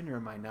human or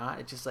am I not?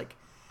 It's just like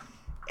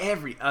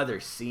every other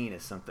scene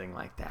is something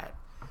like that.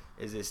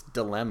 Is this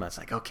dilemma? It's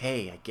like,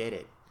 okay, I get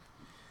it.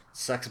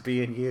 Sucks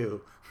being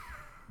you.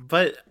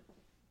 But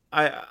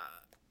I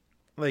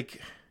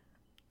like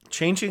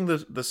changing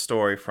the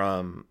story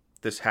from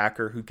this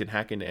hacker who can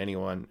hack into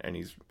anyone and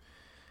he's,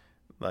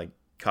 like,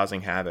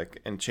 causing havoc,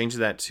 and change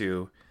that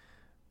to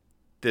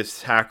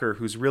this hacker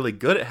who's really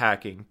good at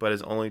hacking but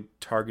is only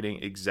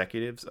targeting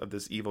executives of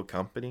this evil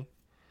company.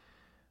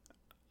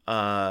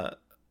 That's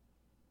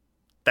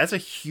a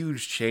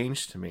huge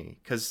change to me,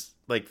 because,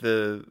 like,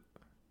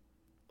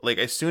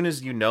 as soon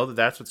as you know that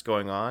that's what's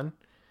going on,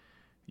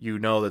 you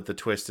know that the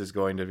twist is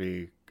going to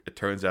be, it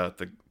turns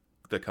out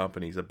the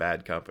company's a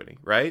bad company,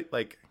 right?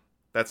 Like,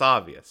 that's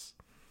obvious.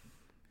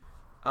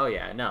 Oh,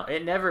 yeah, no,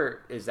 it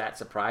never is that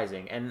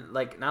surprising. And,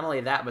 like, not only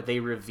that, but they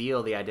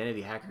reveal the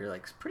identity hacker,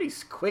 like, pretty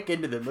quick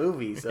into the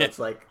movie. So it's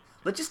like,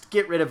 let's just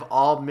get rid of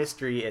all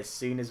mystery as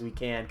soon as we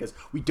can, because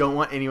we don't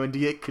want anyone to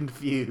get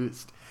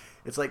confused.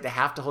 It's like they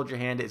have to hold your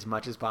hand as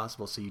much as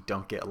possible so you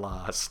don't get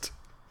lost.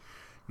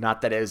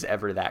 Not that it was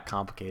ever that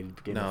complicated.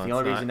 No, the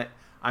only reason that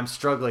I'm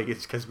struggling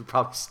is because we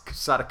probably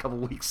saw it a couple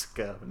weeks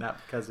ago, not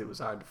because it was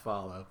hard to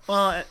follow.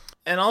 Well,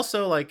 and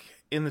also, like,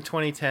 in the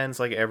 2010s,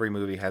 like, every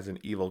movie has an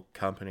evil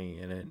company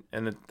in it,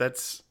 and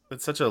that's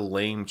such a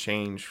lame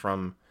change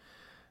from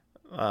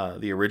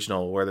the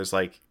original, where there's,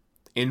 like,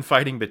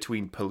 infighting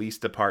between police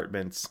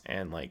departments,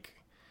 and, like,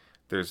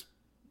 there's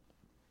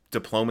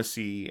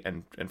diplomacy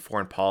and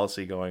foreign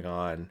policy going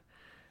on,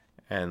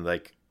 and,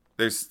 like,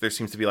 there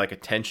seems to be, like, a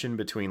tension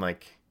between,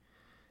 like,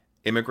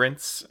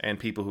 immigrants and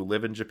people who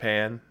live in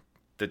Japan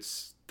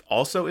that's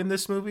also in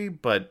this movie,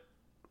 but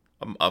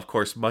of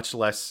course much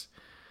less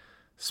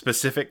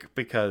specific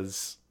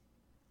because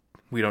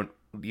we don't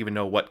even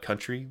know what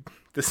country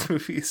this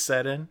movie is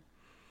set in.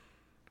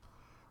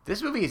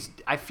 This movie is...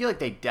 I feel like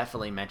they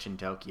definitely mention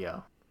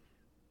Tokyo.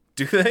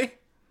 Do they?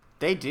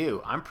 They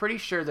do. I'm pretty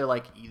sure they're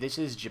like, this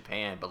is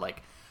Japan, but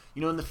like,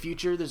 you know, in the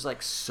future, there's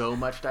like so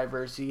much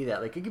diversity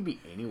that like it could be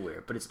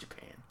anywhere, but it's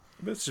Japan.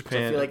 But it's Japan.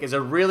 So I feel like it's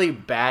a really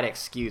bad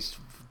excuse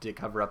to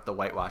cover up the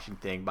whitewashing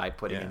thing by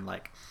putting in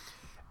like,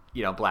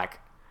 you know, black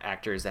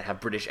actors that have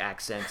British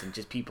accents and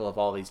just people of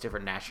all these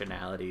different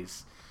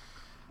nationalities.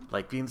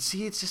 Like,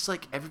 see, it's just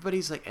like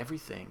everybody's like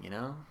everything, you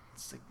know?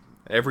 It's like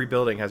every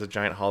building has a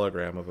giant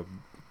hologram of a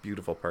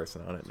beautiful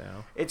person on it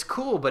now. It's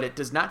cool, but it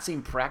does not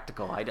seem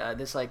practical.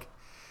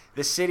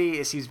 This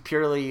city seems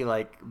purely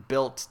like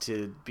built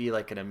to be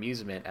like an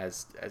amusement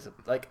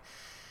like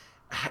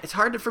it's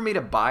hard for me to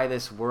buy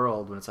this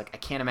world when it's like I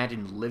can't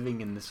imagine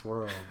living in this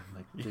world.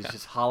 Like there's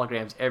just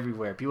holograms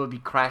everywhere. People would be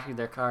crashing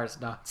their cars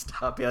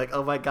nonstop. Be like,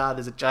 oh my god,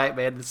 there's a giant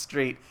man in the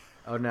street.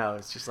 Oh no,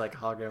 it's just like a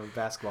hologram of a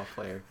basketball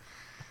player.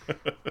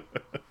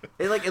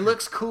 It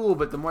looks cool,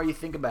 but the more you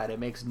think about it, it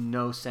makes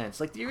no sense.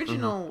 Like the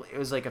original, it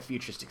was like a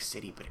futuristic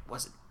city, but it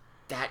wasn't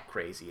that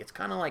crazy. It's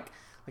kind of like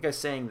I was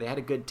saying, they had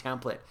a good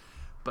template,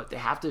 but they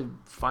have to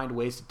find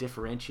ways to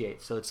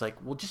differentiate. So it's like,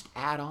 well, just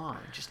add on.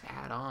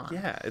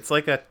 Yeah, it's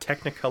like a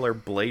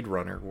Technicolor Blade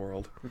Runner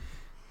world.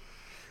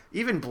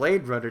 Even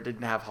Blade Runner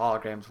didn't have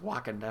holograms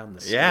walking down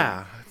the street.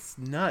 Yeah, it's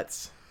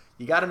nuts.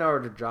 You got to know where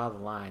to draw the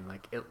line.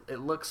 Like it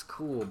looks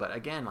cool, but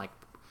again, like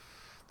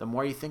the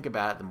more you think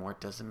about it, the more it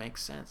doesn't make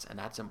sense, and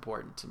that's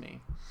important to me.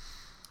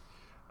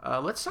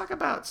 Let's talk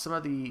about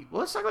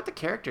let's talk about the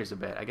characters a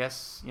bit. I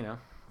guess, you know,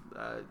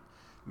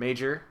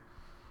 Major,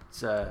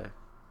 it's a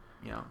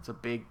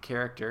big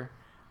character.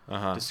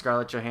 Does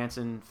Scarlett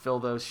Johansson fill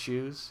those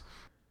shoes?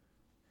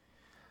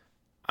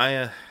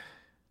 I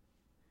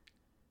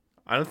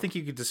don't think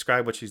you could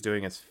describe what she's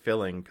doing as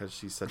filling because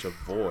she's such a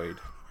void.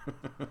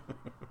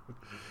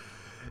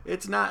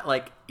 It's not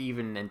like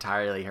even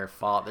entirely her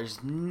fault.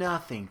 There's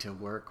nothing to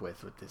work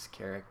with this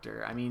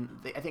character. I mean,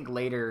 I think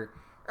later,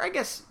 or I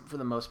guess for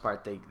the most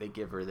part, they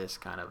give her this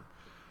kind of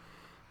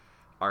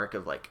arc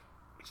of like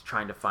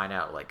trying to find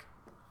out like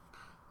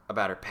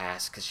about her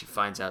past, because she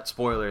finds out,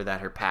 spoiler,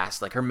 that her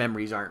past, like her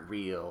memories aren't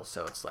real.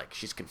 So it's like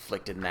she's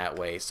conflicted in that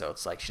way. So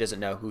it's like she doesn't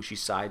know who she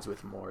sides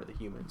with more, the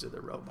humans or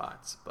the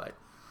robots. But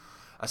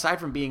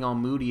aside from being all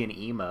moody and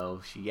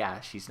emo,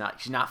 she's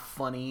not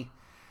funny.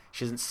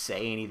 She doesn't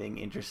say anything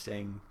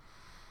interesting.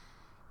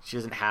 She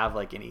doesn't have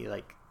like any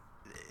like.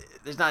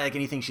 There's not like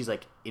anything she's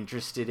like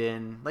interested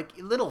in. Like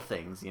little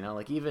things, you know.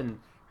 Like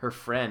even her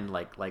friend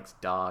likes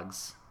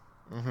dogs.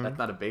 Mm-hmm. That's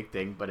not a big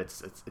thing, but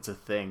it's a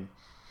thing.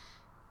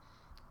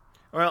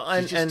 Well,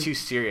 she's just too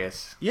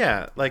serious.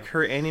 Yeah, like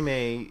her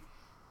anime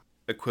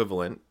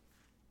equivalent,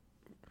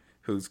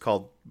 who's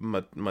called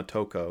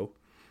Motoko.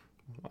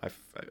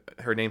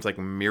 Her name's like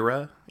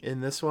Mira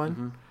in this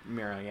one. Mm-hmm.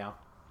 Mira,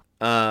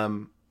 yeah.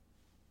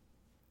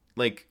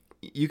 Like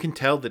you can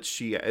tell that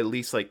she at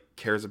least like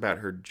cares about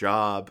her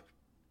job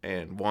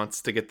and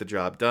wants to get the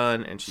job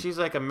done, and she's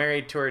like a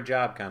married to her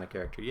job kind of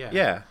character. Yeah.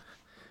 Yeah.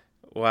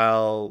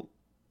 While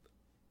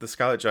the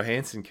Scarlett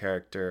Johansson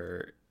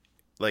character,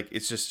 like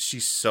it's just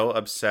she's so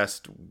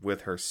obsessed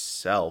with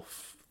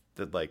herself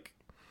that like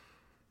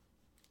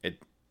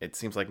it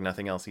seems like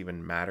nothing else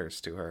even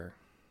matters to her.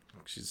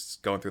 She's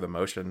going through the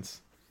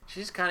motions.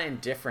 She's kind of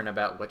indifferent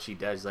about what she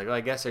does. Like, well,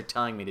 I guess they're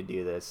telling me to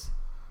do this.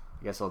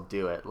 I guess I'll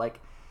do it. Like,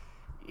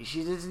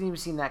 she doesn't even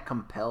seem that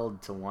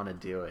compelled to want to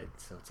do it.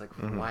 So it's like,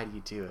 why do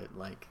you do it?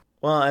 Like,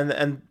 well,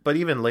 but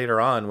even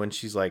later on, when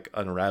she's like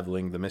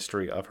unraveling the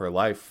mystery of her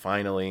life,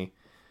 finally,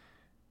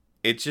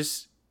 it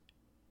just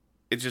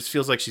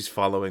feels like she's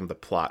following the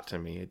plot to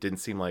me. It didn't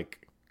seem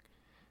like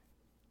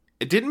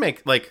it didn't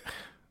make like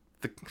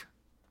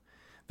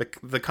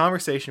the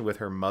conversation with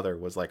her mother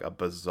was like a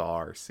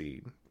bizarre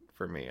scene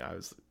for me.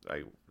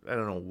 I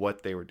don't know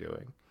what they were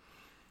doing.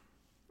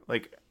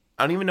 Like,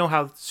 I don't even know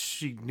how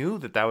she knew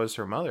that was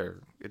her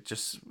mother. It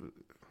just,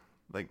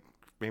 like,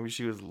 maybe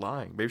she was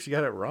lying. Maybe she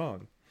got it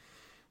wrong.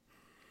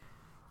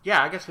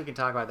 Yeah, I guess we can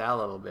talk about that a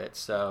little bit.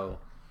 So,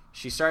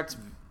 she starts...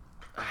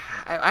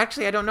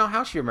 Actually, I don't know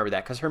how she remembered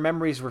that, because her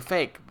memories were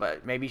fake,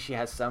 but maybe she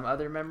has some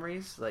other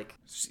memories, like...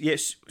 Yeah,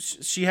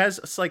 she has,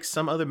 like,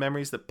 some other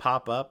memories that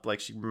pop up. Like,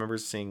 she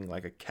remembers seeing,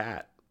 like, a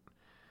cat.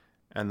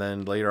 And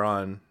then later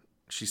on,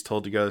 she's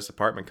told to go to this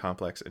apartment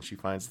complex, and she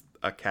finds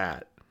a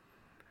cat.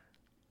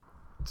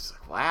 It's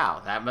like,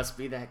 wow, that must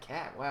be that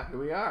cat. Wow, here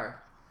we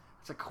are.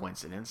 It's a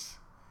coincidence.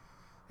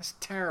 That's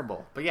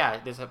terrible. But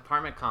yeah, there's an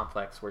apartment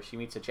complex where she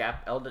meets a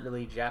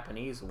elderly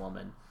Japanese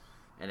woman,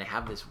 and they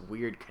have this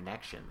weird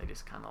connection. They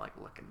just kind of like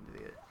look into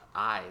the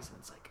eyes, and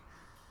it's like,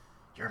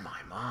 you're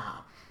my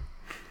mom.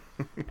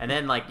 And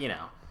then, like, you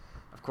know,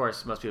 of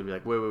course, most people be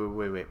like,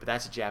 wait, but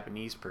that's a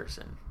Japanese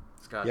person.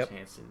 Scarlett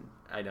Johansson,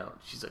 I know,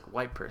 she's like a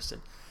white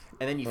person.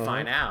 And then you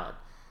find out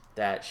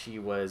that she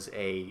was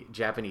a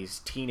Japanese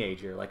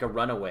teenager, like a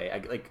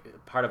runaway,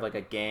 like part of like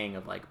a gang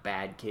of like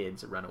bad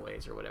kids,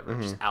 runaways or whatever,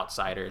 just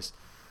outsiders,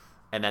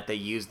 and that they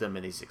used them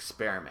in these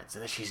experiments,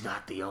 and that she's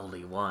not the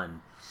only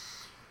one.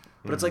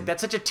 But it's like, that's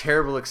such a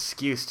terrible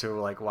excuse to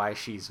like why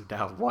she's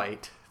now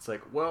white. It's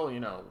like, well,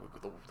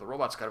 the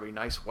robots got to be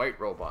nice white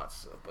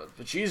robots,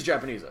 but she's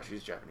Japanese though.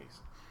 She's Japanese.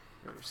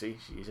 See,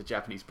 she's a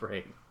Japanese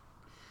brain.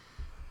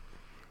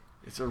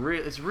 It's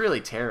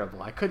really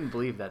terrible. I couldn't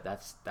believe that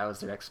was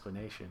their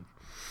explanation.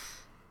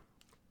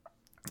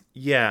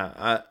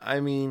 Yeah, I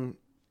mean,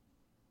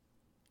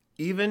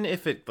 even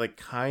if it like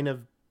kind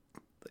of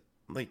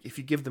like if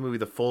you give the movie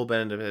the full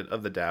benefit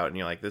of the doubt and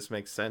you're like, this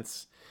makes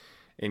sense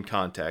in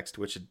context,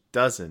 which it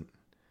doesn't.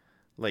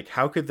 Like,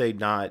 how could they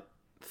not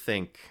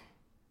think,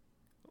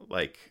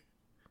 like,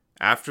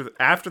 after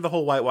the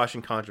whole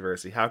whitewashing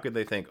controversy, how could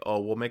they think, oh,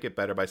 we'll make it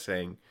better by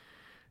saying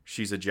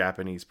she's a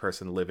Japanese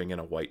person living in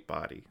a white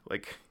body?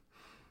 Like,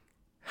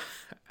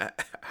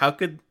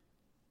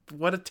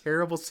 what a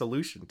terrible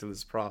solution to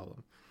this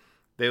problem.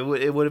 It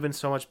would have been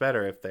so much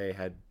better if they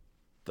had,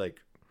 like,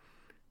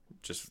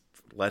 just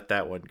let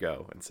that one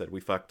go and said,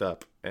 we fucked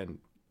up and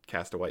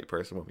cast a white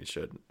person when we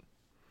shouldn't.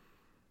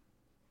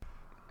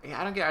 Yeah,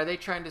 I don't get. Are they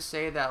trying to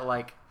say that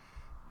like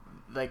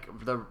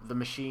the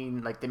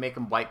machine, like they make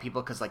them white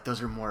people because like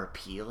those are more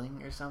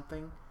appealing or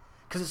something?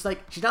 Because it's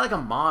like she's not like a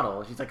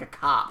model; she's like a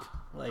cop.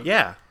 Like,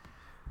 yeah.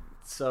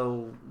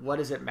 So what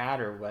does it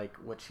matter like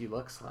what she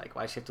looks like?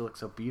 Why does she have to look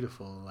so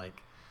beautiful?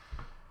 Like,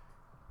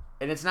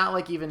 and it's not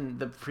like even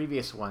the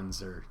previous ones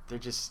they're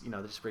just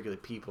they're just regular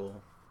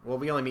people. Well,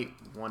 we only meet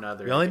one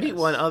other. We only meet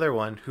one other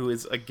one who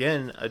is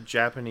again a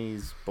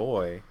Japanese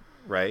boy,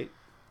 right?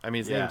 I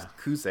mean, his name's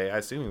Kusei. I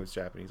assume he was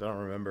Japanese. I don't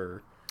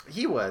remember.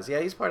 He was. Yeah,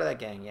 he's part of that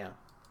gang, yeah.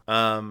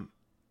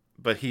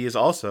 But he has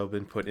also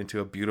been put into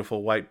a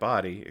beautiful white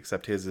body,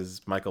 except his is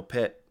Michael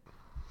Pitt.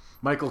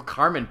 Michael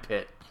Carmen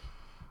Pitt.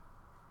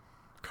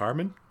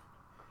 Carmen?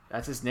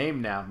 That's his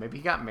name now. Maybe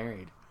he got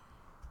married.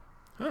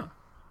 Huh.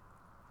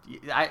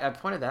 I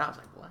pointed that out. I was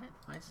like, what?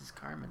 Why is this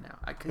Carmen now?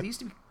 Because he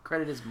used to be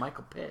credited as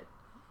Michael Pitt.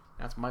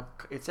 That's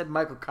It said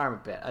Michael Carmen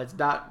Pitt. It's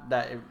not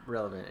that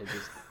irrelevant.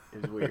 It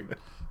was weird.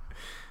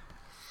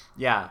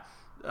 Yeah,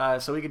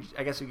 so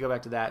I guess we go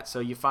back to that. So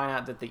you find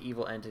out that the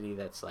evil entity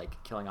that's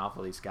like killing off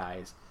all these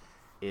guys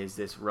is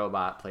this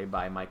robot played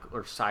by Michael,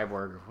 or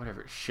Cyborg, or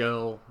whatever,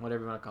 Shill,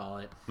 whatever you want to call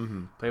it,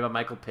 played by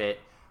Michael Pitt,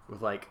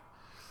 with like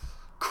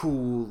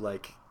cool,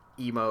 like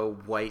emo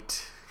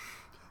white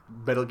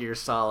Metal Gear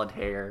Solid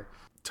hair.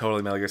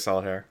 Totally Metal Gear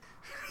Solid hair.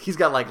 He's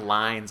got like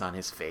lines on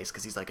his face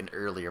because he's like an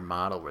earlier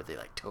model where they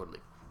like totally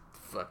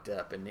fucked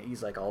up, and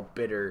he's like all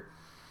bitter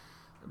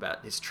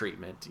about his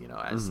treatment,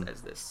 as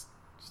this,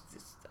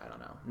 I don't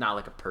know, not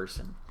like a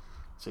person.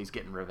 So he's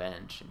getting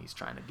revenge, and he's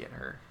trying to get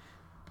her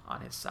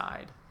on his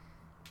side.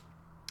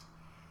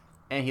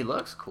 And he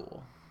looks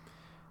cool.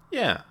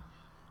 Yeah.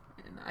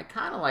 And I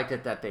kind of like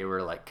it that they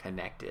were like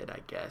connected,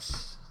 I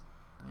guess.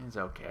 It's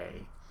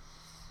okay.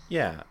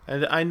 Yeah,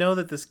 and I know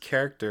that this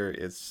character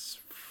is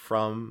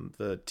from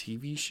the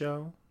TV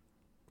show,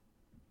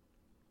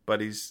 but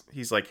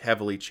he's like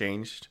heavily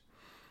changed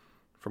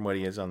from what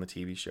he is on the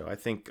TV show. I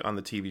think on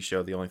the TV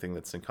show, the only thing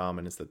that's in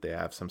common is that they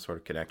have some sort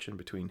of connection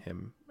between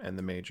him and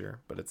the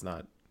Major, but it's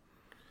not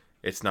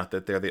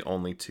that they're the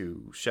only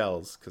two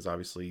shells, because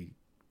obviously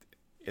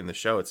in the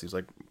show it seems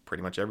like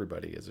pretty much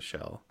everybody is a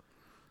shell.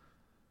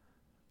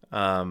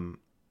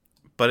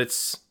 But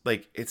it's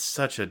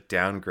such a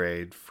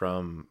downgrade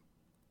from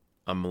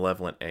a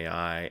malevolent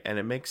AI, and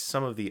it makes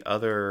some of the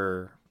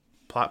other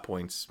plot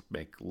points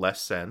make less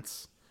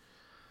sense.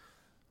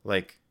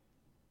 Like,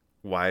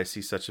 why is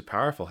he such a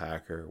powerful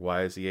hacker?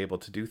 Why is he able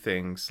to do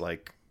things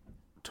like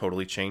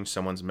totally change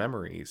someone's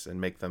memories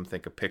and make them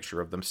think a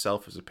picture of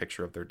themselves is a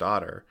picture of their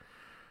daughter?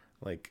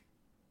 Like,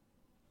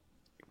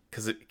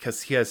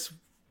 because he has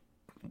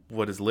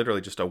what is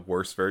literally just a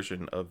worse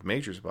version of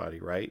Major's body,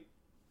 right?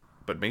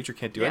 But Major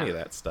can't do any of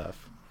that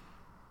stuff.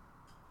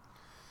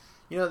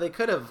 They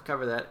could have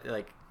covered that,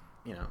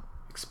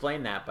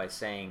 explain that by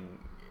saying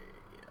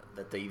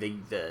that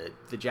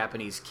the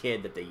Japanese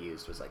kid that they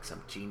used was like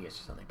some genius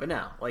or something. But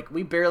no, like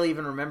we barely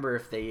even remember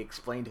if they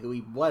explained who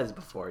he was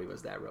before he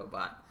was that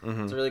robot.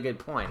 Mm-hmm. It's a really good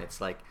point.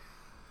 It's like,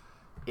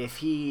 if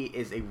he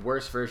is a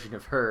worse version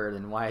of her,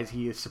 then why is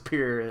he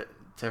superior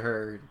to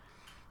her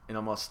in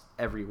almost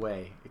every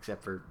way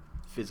except for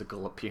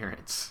physical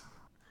appearance?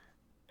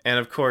 And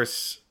of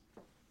course,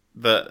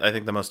 I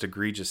think the most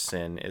egregious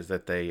sin is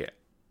that they,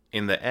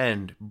 in the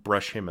end,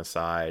 brush him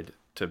aside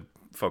to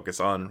focus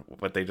on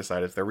what they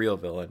decide is their real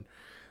villain,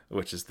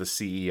 which is the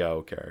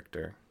CEO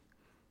character,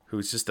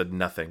 who's just a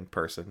nothing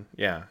person.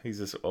 Yeah, he's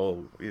just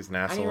he's an asshole.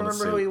 I don't even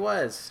remember who he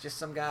was. Just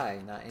some guy,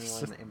 not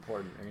anyone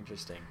important or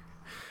interesting.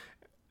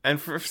 And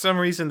for some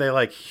reason,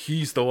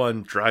 he's the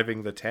one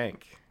driving the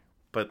tank.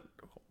 But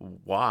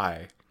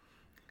why?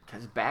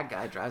 Because a bad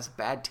guy drives a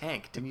bad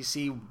tank. Didn't you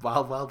see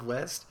Wild Wild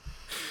West?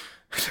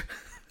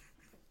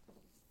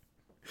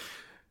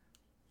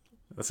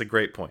 That's a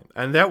great point.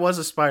 And that was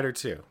a spider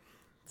too.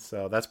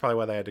 So that's probably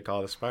why they had to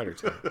call it a spider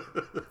tank.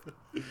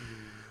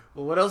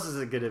 Well, what else is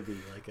it gonna be?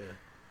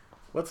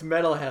 What's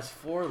metal has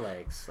 4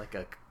 legs? Like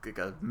a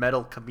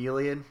metal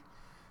chameleon?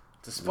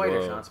 It's a spider,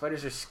 Whoa. Sean.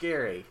 Spiders are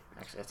scary.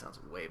 Actually, that sounds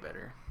way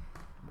better.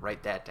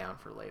 Write that down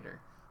for later.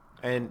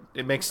 And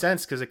it makes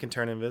sense because it can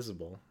turn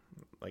invisible,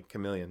 like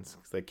chameleons,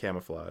 because they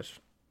camouflage.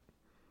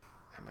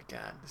 Oh my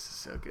god, this is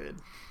so good.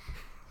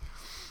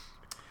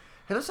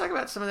 Hey, let's talk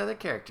about some of the other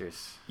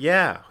characters.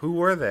 Yeah, who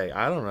were they?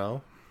 I don't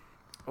know.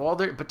 Well,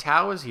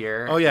 Batou was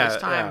here. Oh, yeah,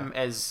 This time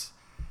as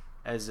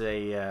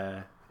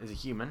a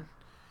human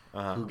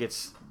who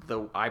gets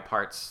the eye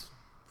parts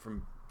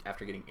from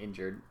after getting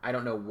injured. I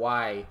don't know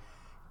why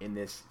in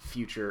this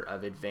future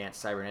of advanced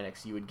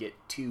cybernetics you would get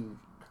 2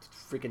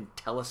 freaking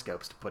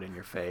telescopes to put in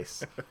your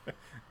face.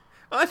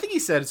 Well, I think he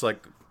said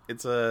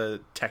it's a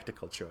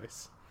technical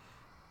choice.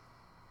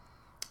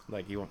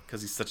 Like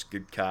because he's such a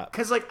good cop.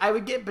 Because I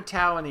would get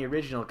Batou in the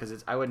original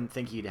because I wouldn't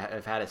think he'd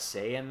have had a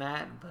say in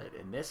that, but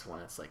in this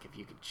one it's like if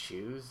you could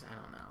choose, I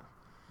don't know.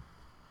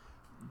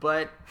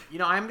 But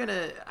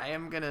I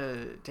am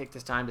gonna take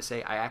this time to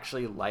say I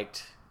actually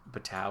liked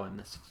Batou in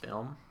this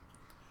film.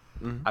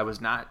 Mm-hmm. I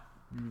was not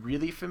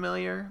really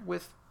familiar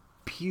with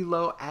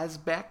Pilo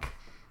Asbeck,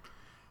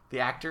 the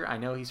actor. I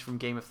know he's from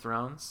Game of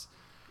Thrones.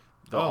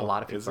 Though a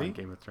lot of people are in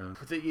Game of Thrones.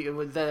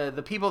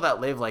 The people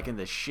that live in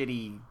the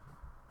shitty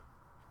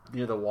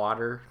near the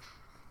water,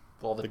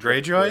 all the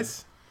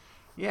Greyjoys.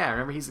 Yeah,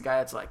 remember he's the guy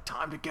that's like,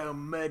 time to go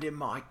murder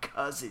my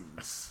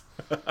cousins.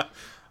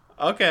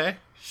 Okay,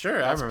 sure,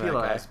 That's I remember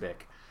Pilo that guy. Asbeck.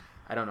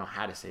 I don't know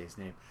how to say his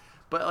name,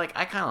 but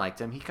I kind of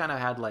liked him. He kind of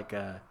had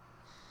a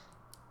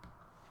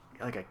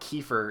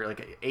Kiefer, like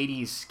a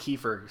 80s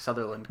Kiefer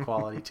Sutherland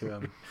quality to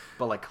him,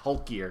 but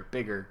hulkier,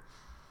 bigger.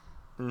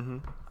 Mm-hmm.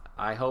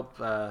 I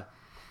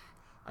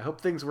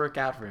hope things work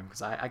out for him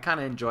because I kind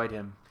of enjoyed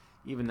him,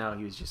 even though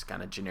he was just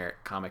kind of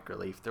generic comic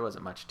relief. There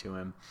wasn't much to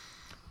him,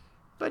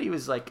 but he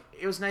was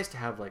it was nice to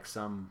have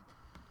some,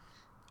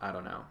 I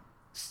don't know,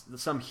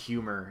 some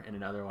humor in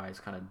an otherwise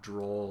kind of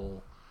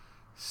droll,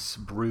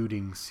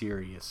 brooding,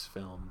 serious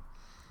film.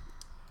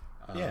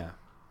 Yeah.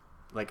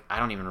 I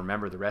don't even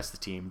remember the rest of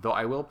the team, though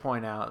I will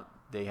point out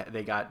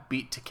they got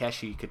Beat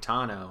Takeshi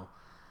Kitano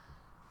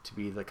to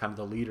be the kind of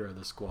the leader of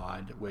the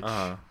squad, which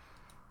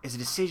is a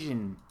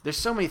decision. There's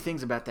so many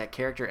things about that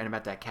character and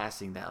about that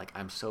casting that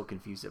I'm so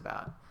confused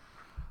about.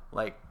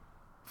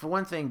 For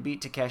one thing,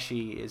 Beat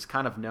Takeshi is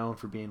kind of known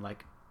for being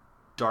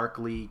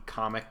darkly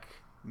comic,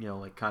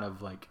 kind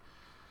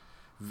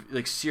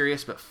of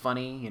serious but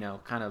funny,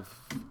 kind of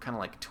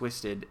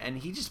twisted, and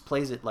he just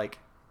plays it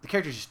the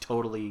character's just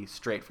totally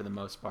straight for the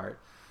most part.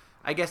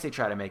 I guess they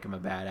try to make him a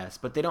badass,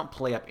 but they don't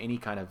play up any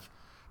kind of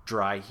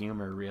dry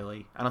humor,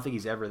 really. I don't think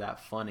he's ever that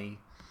funny.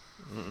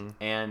 Mm-mm.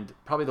 And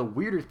probably the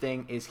weirder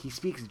thing is he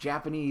speaks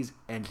Japanese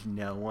and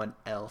no one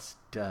else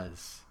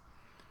does.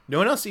 No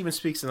one else even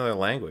speaks another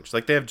language.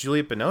 They have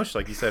Juliette Binoche,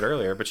 like you said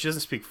earlier, but she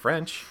doesn't speak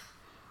French.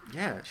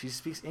 Yeah, she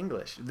speaks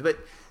English. But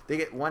they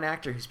get one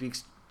actor who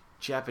speaks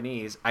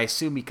Japanese, I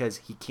assume because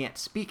he can't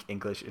speak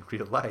English in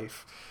real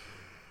life.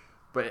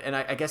 And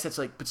I guess it's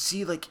but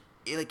see,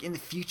 in the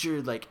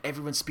future,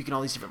 everyone's speaking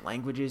all these different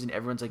languages and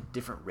everyone's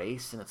different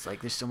race, and it's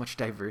there's so much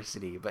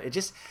diversity. But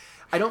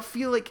I don't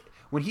feel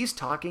when he's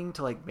talking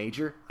to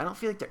Major, I don't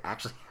feel they're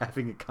actually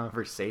having a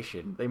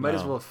conversation. They might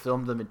as well have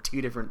filmed them in 2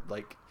 different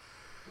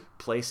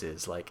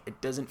places. It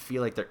doesn't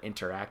feel like they're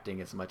interacting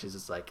as much as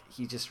it's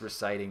he's just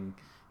reciting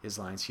his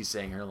lines, she's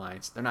saying her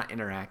lines. They're not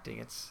interacting.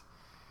 It's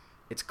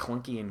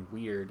clunky and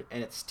weird,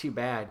 and it's too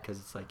bad because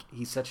it's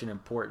he's such an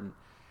important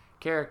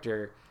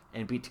character.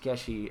 And Beat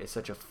Takeshi is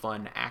such a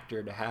fun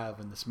actor to have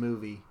in this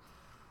movie,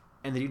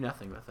 and they do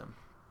nothing with him.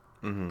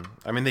 Mm-hmm.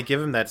 I mean, they give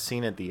him that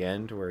scene at the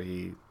end where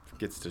he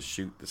gets to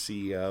shoot the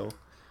CEO.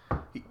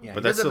 But he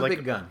that's a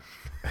big gun.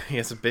 He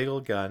has a big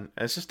old gun.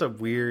 And it's just a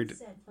weird.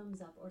 Said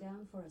thumbs up or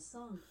down for a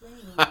song playing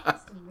on the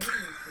custom radio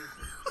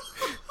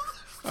station.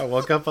 I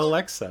woke up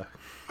Alexa.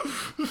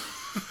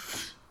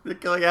 They're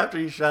going after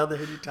you, Sean. They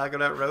heard you talking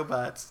about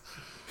robots.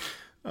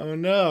 Oh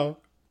no.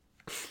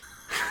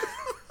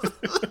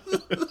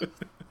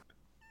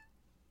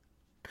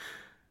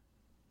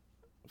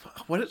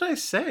 What did I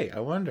say? I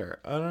wonder.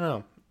 I don't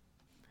know.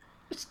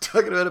 Just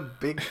talking about a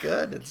big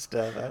gun and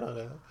stuff. I don't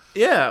know.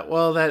 Yeah,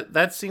 well,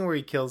 that scene where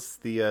he kills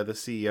the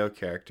CEO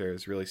character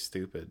is really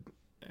stupid,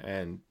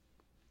 and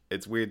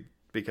it's weird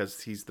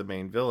because he's the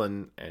main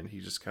villain, and he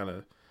just kind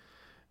of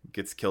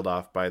gets killed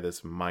off by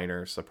this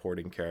minor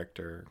supporting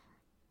character,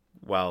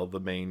 while the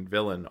main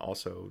villain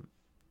also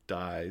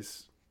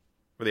dies,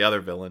 or the other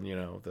villain,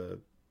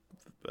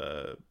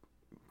 the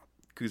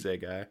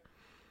Kuze guy.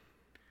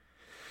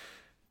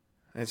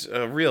 It's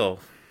a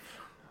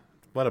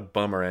what a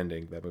bummer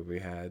ending that movie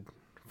had.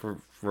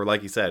 For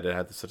like you said, it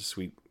had such a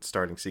sweet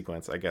starting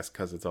sequence, I guess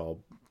because it's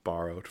all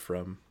borrowed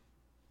from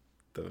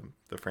the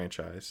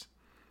franchise.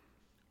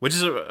 Which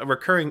is a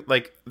recurring,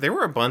 there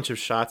were a bunch of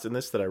shots in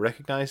this that I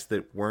recognized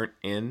that weren't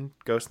in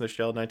Ghost in the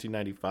Shell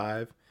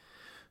 1995.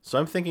 So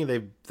I'm thinking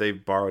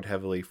they've borrowed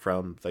heavily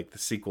from like the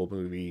sequel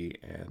movie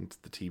and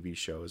the TV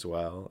show as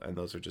well, and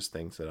those are just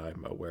things that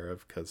I'm aware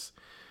of because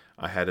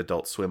I had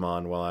Adult Swim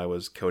on while I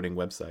was coding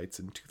websites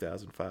in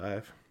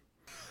 2005.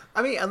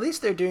 I mean, at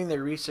least they're doing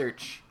their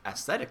research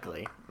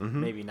aesthetically.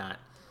 Maybe not,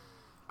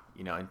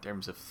 in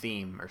terms of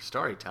theme or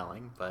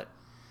storytelling, but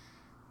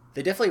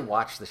they definitely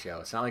watch the show.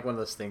 It's not like one of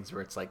those things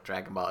where it's like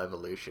Dragon Ball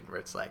Evolution, where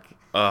it's like,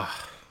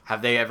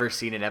 have they ever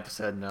seen an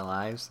episode in their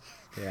lives?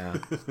 Yeah.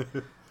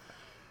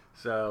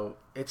 So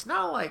it's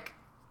not like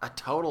a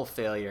total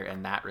failure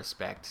in that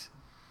respect.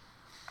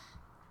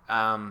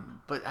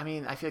 But I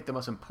mean, I feel like the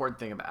most important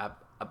thing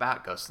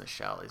about Ghost in the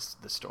Shell is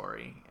the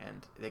story,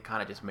 and they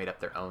kind of just made up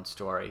their own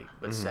story,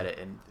 but set it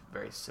in a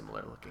very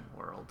similar looking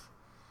world.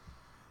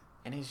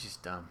 And it's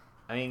just dumb.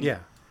 I mean, Yeah.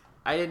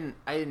 I didn't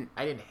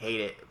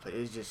hate it, but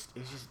it's just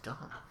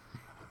dumb.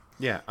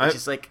 Yeah. It's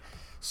just like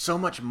so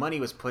much money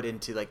was put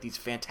into like these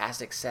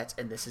fantastic sets,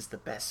 and this is the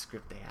best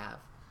script they have.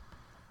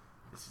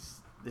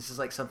 This is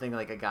like something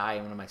like a guy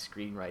in one of my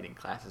screenwriting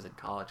classes in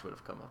college would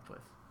have come up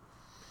with,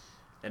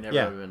 and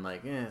everyone would have been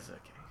like, it's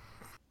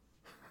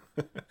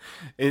okay.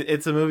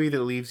 It's a movie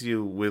that leaves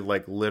you with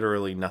like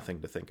literally nothing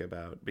to think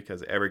about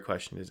because every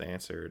question is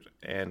answered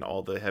and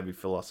all the heavy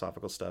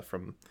philosophical stuff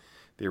from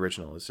the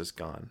original is just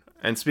gone.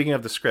 And speaking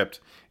of the script,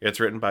 it's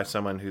written by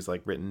someone who's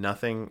like written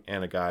nothing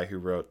and a guy who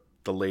wrote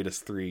the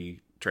latest 3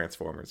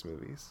 Transformers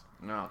movies.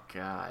 Oh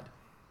God.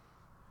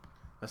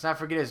 Let's not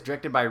forget it's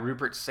directed by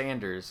Rupert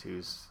Sanders,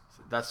 who's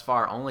thus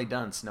far only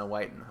done Snow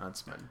White and the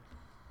Huntsman.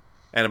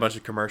 And a bunch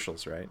of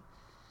commercials, right?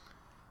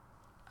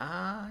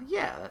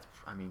 Yeah,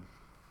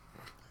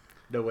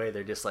 no way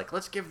they're just like,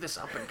 let's give this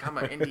up and come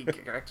an indie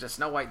character to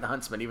Snow White and the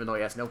Huntsman, even though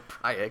he has no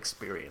prior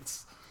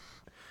experience.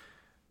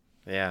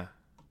 Yeah.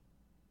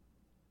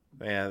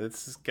 Yeah,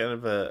 this is kind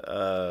of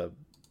a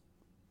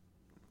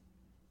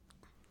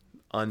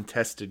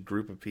untested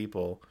group of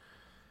people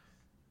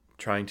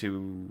trying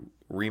to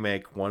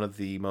remake one of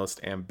the most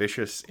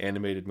ambitious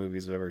animated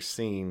movies I've ever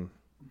seen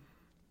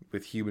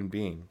with human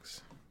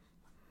beings.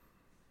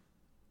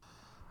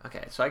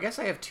 Okay, so I guess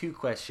I have 2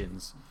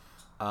 questions.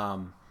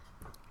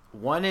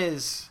 One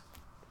is,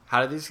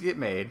 how did these get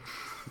made,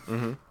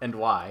 and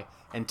why?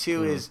 And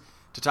 2 is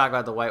to talk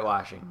about the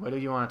whitewashing. What do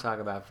you want to talk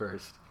about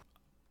first?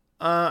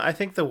 I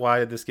think the why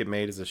did this get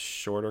made is a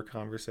shorter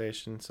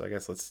conversation, so I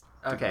guess let's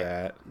do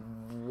that.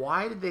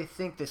 Why did they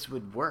think this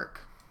would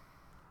work?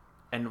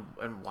 And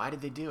why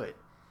did they do it?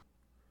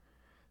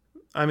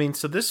 I mean,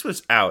 so this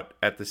was out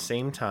at the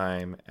same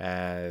time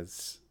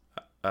as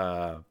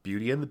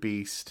Beauty and the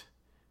Beast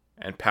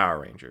and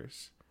Power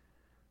Rangers.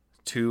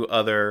 2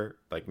 other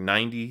like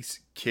 90s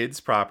kids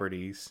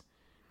properties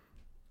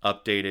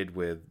updated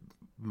with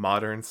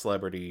modern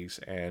celebrities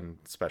and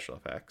special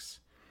effects.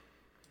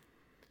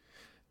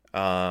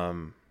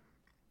 I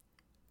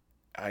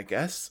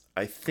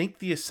think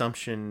the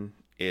assumption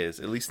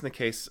is, at least in the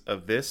case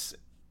of this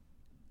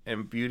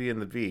and Beauty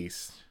and the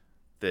Beast,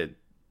 that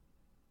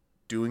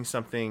doing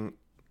something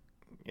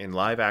in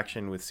live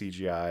action with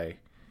CGI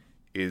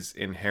is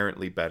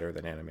inherently better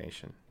than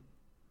animation,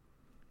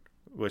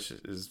 which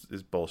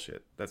is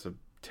bullshit. That's a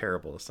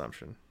terrible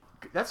assumption.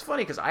 That's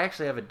funny because I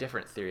actually have a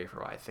different theory for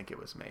why I think it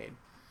was made.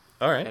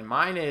 All right. And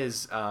mine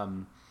is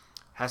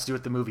has to do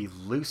with the movie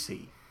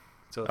Lucy.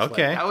 So it's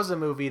Okay. like, that was a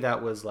movie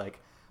that was like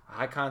a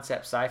high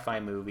concept sci-fi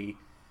movie.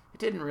 It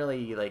didn't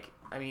really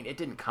it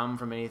didn't come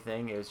from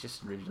anything. It was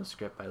just an original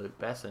script by Luc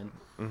Besson.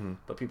 Mm-hmm.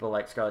 But people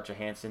liked Scarlett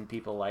Johansson.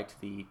 People liked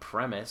the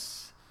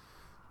premise,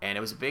 and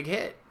it was a big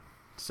hit.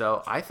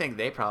 So I think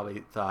they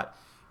probably thought,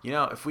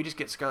 if we just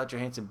get Scarlett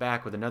Johansson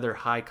back with another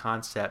high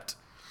concept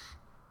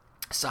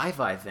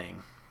sci-fi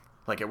thing,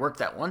 like it worked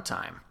that one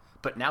time,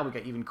 but now we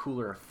got even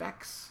cooler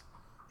effects.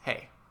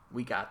 Hey,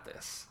 we got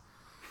this.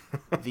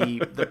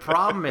 The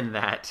problem in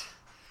that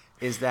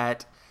is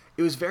that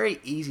it was very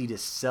easy to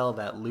sell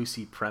that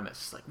Lucy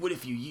premise. Like, what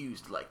if you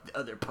used like the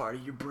other part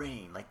of your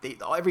brain? Like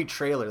every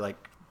trailer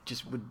like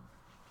just would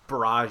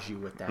barrage you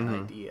with that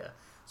idea.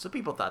 So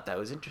people thought that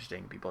was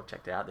interesting. People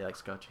checked it out. They liked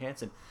Scarlett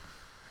Johansson.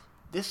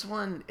 This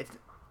one,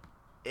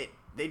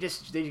 they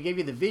gave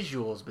you the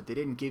visuals, but they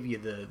didn't give you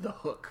the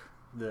hook,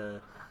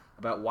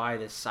 about why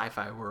this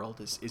sci-fi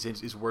world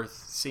is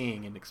worth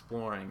seeing and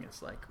exploring.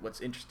 It's like, what's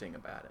interesting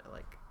about it.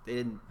 Like, they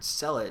didn't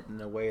sell it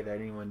in a way that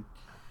anyone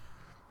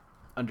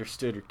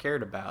understood or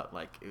cared about.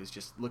 Like, it was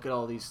just, look at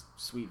all these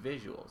sweet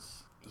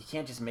visuals. You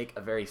can't just make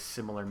a very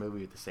similar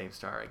movie with the same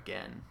star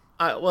again.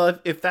 Well,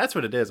 if that's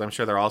what it is, I'm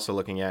sure they're also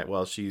looking at,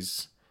 well,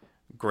 she's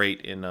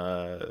great in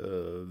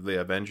the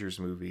Avengers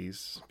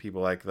movies.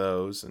 People like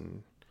those,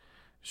 and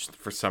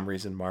for some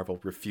reason Marvel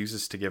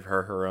refuses to give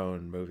her her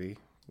own movie,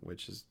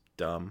 which is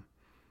dumb.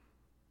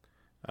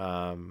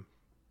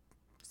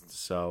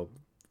 So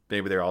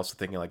maybe they're also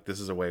thinking like, this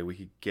is a way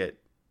we could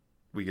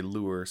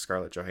lure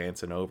Scarlett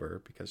Johansson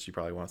over because she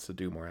probably wants to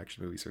do more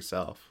action movies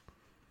herself.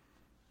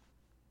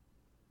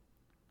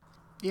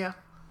 Yeah.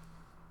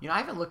 I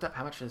haven't looked up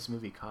how much this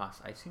movie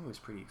cost. I assume it was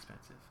pretty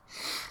expensive.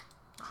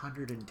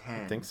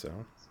 110. I think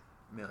so.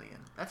 Million.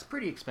 That's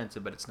pretty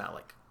expensive, but it's not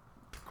like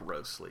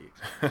grossly.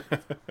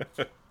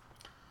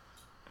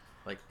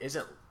 Like,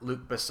 isn't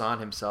Luc Besson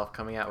himself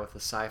coming out with a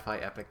sci-fi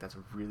epic that's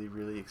really,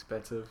 really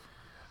expensive?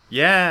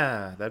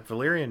 Yeah, that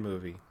Valerian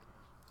movie.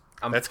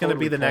 That's going to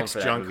be the next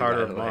John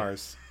Carter of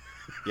Mars.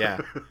 Yeah.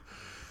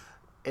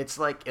 It's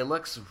like, it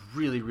looks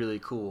really, really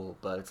cool,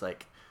 but it's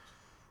like,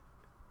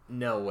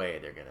 no way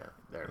they're gonna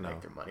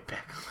make their money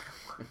back on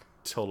that one.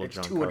 Total It's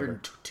John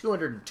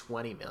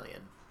 220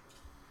 million.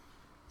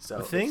 So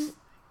The thing,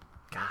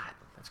 God,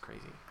 that's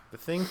crazy. the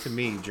thing to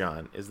me,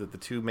 John, is that the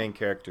two main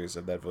characters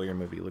of that Valerian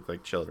movie look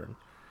like children,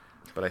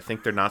 but I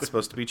think they're not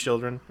supposed to be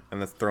children, and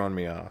that's throwing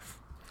me off.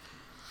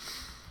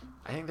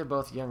 I think they're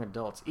both young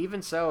adults.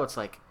 Even so, it's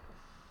like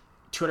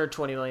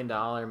 $220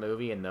 million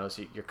movie, and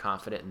you're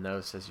confident in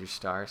those as your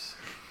stars.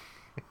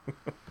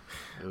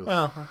 Oof.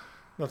 Well,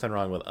 nothing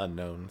wrong with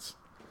unknowns.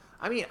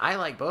 I mean, I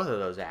like both of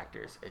those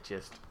actors. It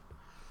just,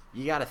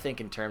 you got to think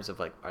in terms of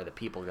like, are the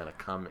people going to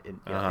come in?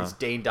 You know, is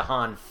Dane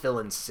DeHaan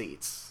filling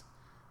seats?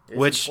 It's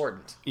Which,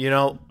 important. you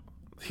know,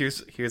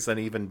 here's an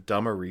even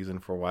dumber reason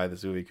for why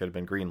this movie could have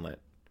been greenlit.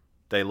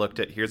 They looked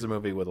at, here's a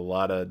movie with a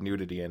lot of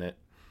nudity in it.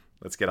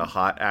 Let's get a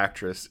hot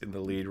actress in the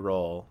lead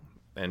role,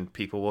 and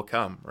people will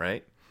come,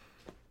 right?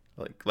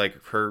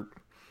 Like her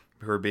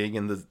being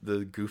in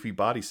the goofy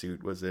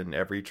bodysuit was in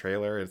every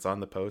trailer. It's on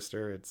the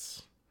poster.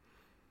 It's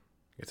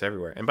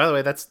everywhere. And by the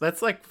way,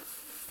 that's like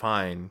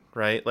fine,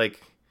 right?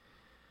 Like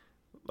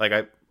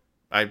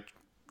I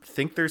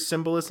think there's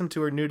symbolism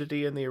to her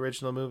nudity in the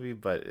original movie,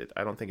 but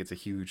I don't think it's a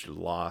huge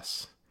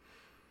loss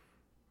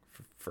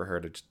for her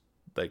to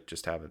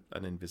just have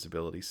an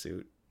invisibility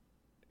suit,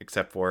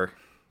 except for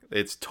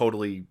it's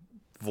totally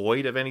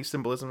void of any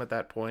symbolism at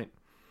that point.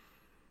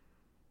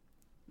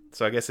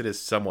 So I guess it is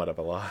somewhat of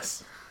a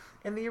loss.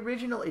 In the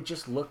original, it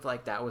just looked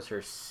like that was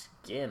her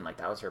skin, like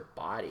that was her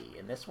body.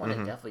 In this one, it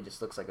definitely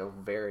just looks like a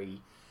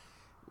very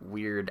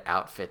weird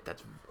outfit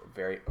that's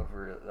very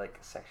over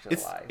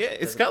sexualized.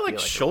 It's got like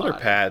shoulder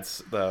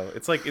pads though.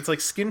 It's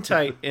like skin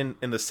tight in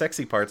the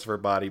sexy parts of her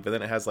body, but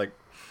then it has like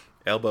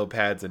elbow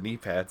pads and knee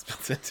pads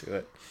built into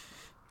it.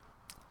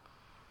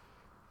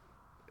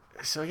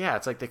 So yeah,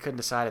 it's like they couldn't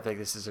decide if like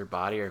this is her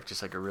body or if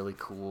just like a really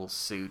cool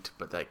suit,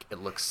 but like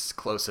it looks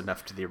close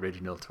enough to the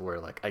original to where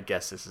like I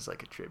guess this is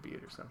like a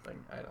tribute or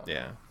something. I don't know.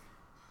 Yeah.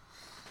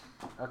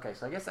 Okay,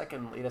 so I guess that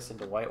can lead us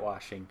into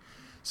whitewashing.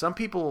 Some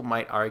people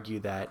might argue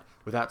that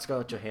without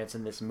Scarlett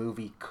Johansson, this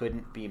movie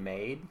couldn't be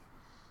made.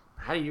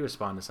 How do you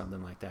respond to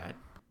something like that?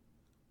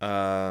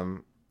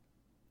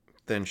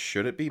 Then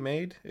should it be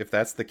made if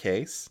that's the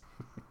case?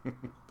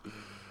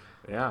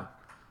 Yeah,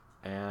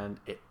 and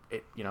it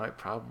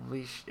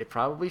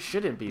probably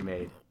shouldn't be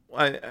made.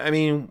 I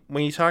mean,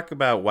 when you talk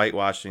about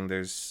whitewashing,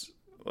 there's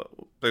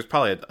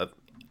probably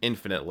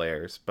infinite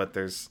layers, but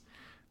there's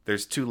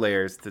two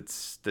layers that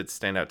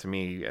stand out to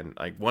me, and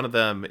like one of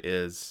them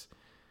is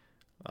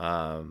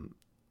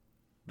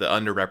the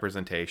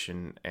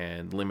underrepresentation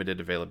and limited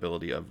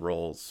availability of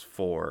roles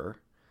for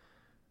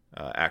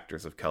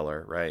actors of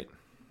color, right?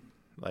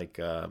 Like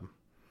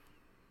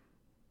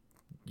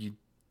you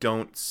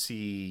don't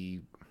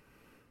see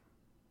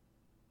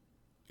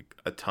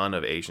a ton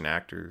of Asian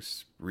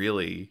actors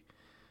really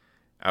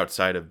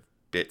outside of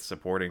bit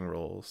supporting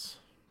roles.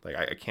 Like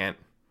I can't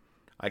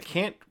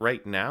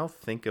right now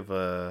think of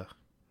a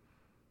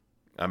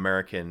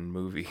American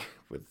movie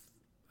with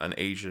an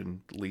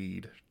Asian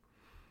lead.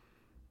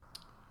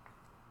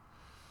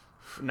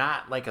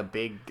 Not like a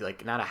big,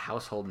 like not a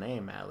household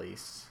name at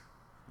least.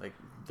 Like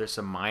there's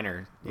some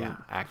minor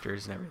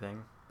actors and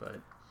everything, but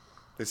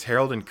there's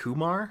Harold and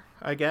Kumar,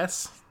 I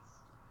guess.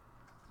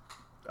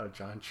 Oh,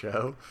 John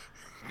Cho.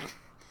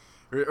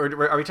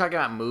 Or are we talking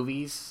about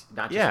movies,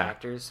 not just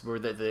actors, where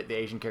the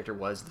Asian character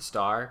was the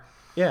star?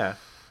 Yeah.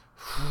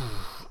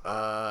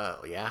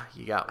 Yeah,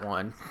 you got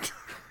one.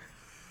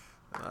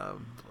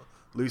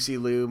 Lucy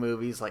Liu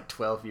movies like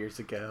 12 years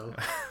ago.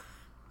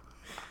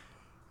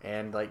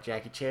 And like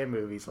Jackie Chan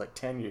movies like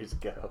 10 years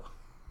ago.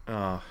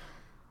 Oh,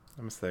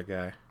 I miss that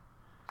guy.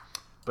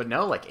 But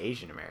no, like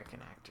Asian American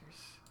actors.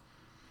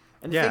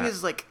 And the thing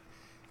is, like,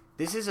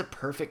 this is a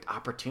perfect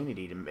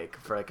opportunity to make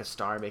for like a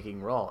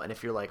star-making role. And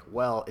if you're like,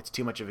 well, it's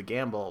too much of a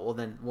gamble,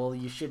 well,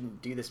 you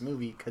shouldn't do this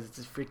movie because it's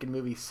a freaking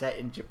movie set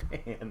in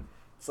Japan.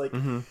 It's like,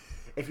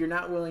 if you're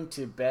not willing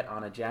to bet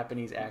on a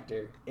Japanese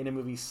actor in a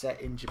movie set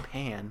in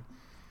Japan,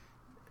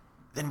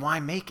 then why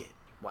make it?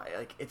 Why,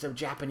 like, it's a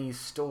Japanese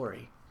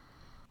story.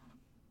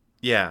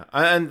 Yeah,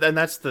 and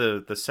that's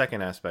the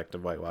second aspect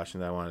of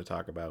whitewashing that I want to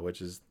talk about,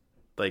 which is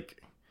like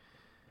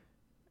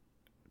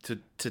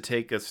to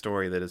take a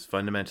story that is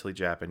fundamentally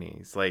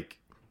Japanese. Like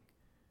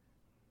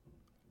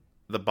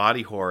the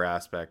body horror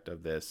aspect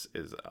of this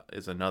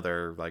is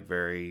another like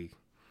very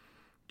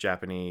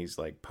Japanese,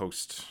 like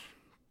post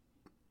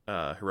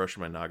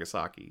Hiroshima and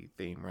Nagasaki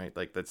theme, right?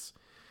 Like that's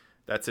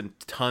in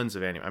tons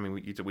of anime. I mean,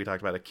 we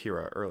talked about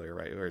Akira earlier,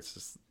 right? Where it's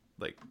just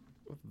like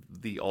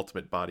the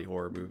ultimate body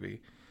horror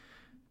movie.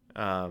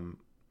 And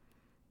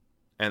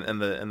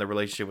the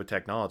relationship with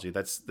technology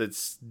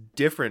that's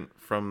different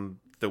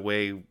from the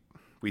way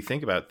we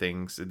think about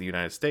things in the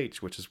United States,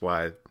 which is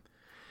why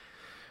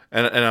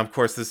And of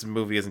course, this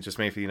movie isn't just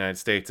made for the United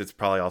States. It's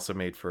probably also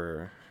made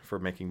for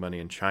making money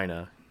in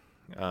China,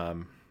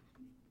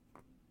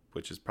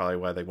 which is probably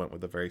why they went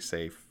with a very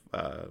safe,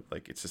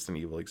 like it's just an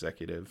evil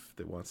executive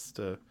that wants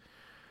to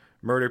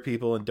murder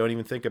people and don't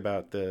even think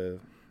about the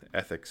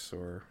ethics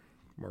or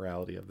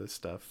morality of this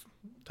stuff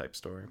type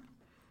story.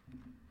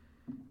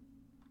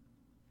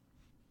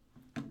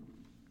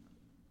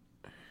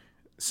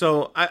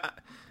 So I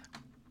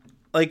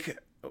like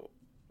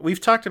we've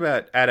talked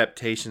about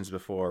adaptations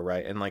before,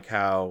 right? And like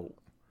how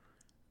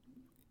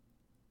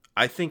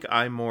I think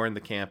I'm more in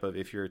the camp of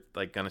if you're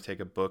like going to take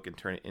a book and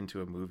turn it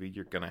into a movie,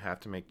 you're going to have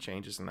to make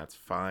changes, and that's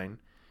fine.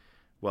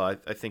 Well,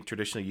 I think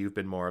traditionally you've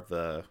been more of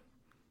the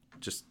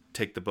just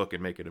take the book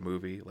and make it a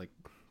movie. Like,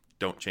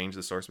 don't change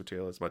the source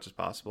material as much as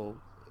possible.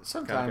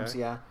 Sometimes,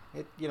 kind of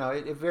yeah.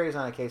 It varies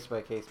on a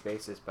case-by-case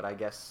basis, but I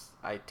guess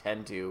I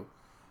tend to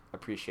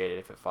appreciate it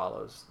if it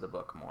follows the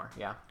book more.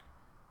 Yeah,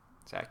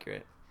 it's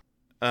accurate.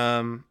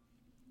 And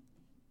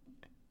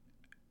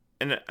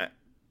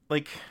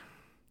like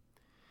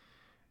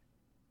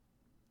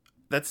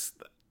that's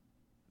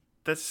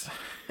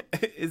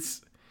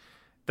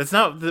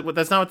not what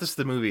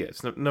the movie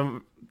is.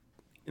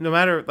 No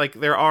matter, like,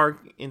 there are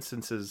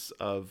instances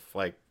of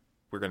like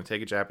we're going to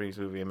take a Japanese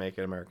movie and make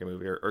it an American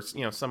movie, or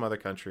some other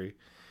country,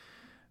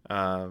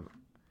 and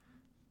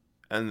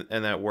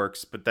that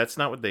works. But that's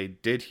not what they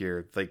did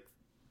here. Like,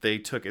 they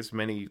took as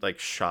many like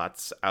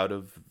shots out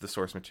of the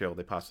source material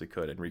they possibly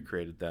could and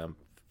recreated them.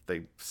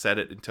 They set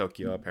it in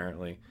Tokyo,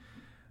 apparently.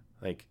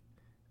 Like,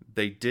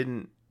 they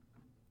didn't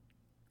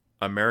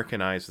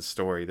Americanize the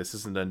story. This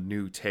isn't a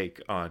new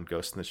take on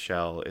Ghost in the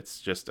Shell.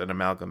 It's just an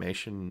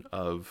amalgamation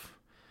of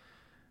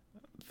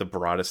the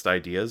broadest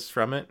ideas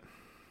from it.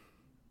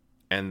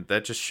 And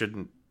that just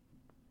shouldn't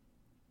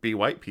be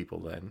white people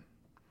then.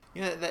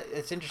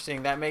 It's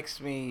interesting. That makes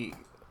me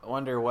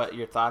wonder what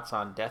your thoughts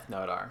on Death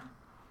Note are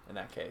in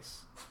that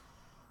case.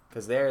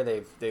 Because there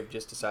they've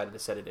just decided to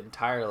set it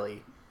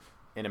entirely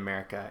in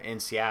America, in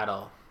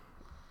Seattle,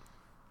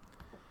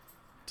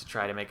 to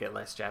try to make it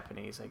less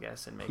Japanese, I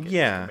guess, and make it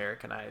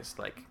Americanized.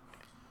 Like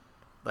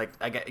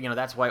I get,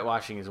 that's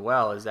whitewashing as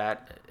well. Is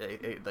that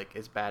like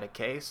as bad a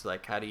case?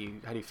 Like, how do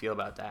you feel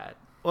about that?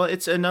 Well,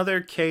 it's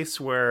another case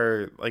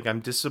where like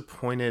I'm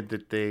disappointed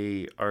that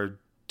they are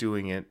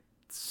doing it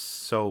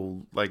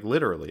so like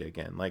literally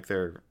again. Like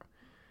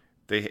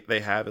they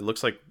have, it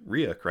looks like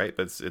Ryuk, right?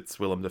 But it's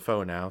Willem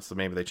Dafoe now, so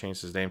maybe they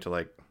changed his name to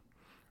like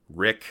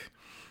Rick.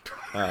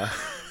 But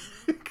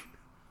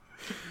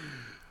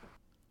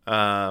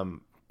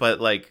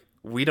like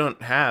we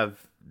don't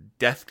have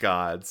death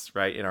gods,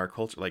 right, in our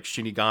culture. Like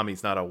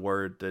Shinigami's not a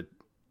word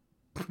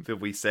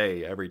that we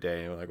say every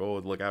day. We're like, oh,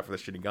 look out for the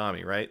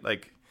Shinigami, right?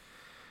 Like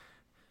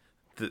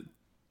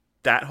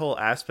that whole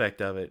aspect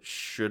of it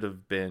should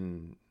have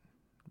been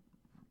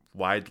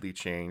widely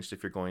changed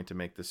if you're going to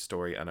make this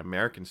story an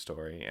American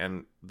story,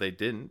 and they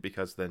didn't,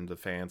 because then the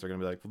fans are going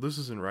to be like, well, this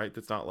isn't right.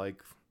 That's not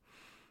like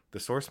the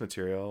source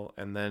material.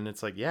 And then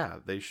it's like, yeah,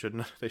 they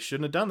shouldn't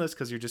have done this,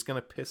 because you're just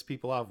going to piss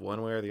people off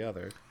one way or the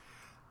other.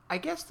 I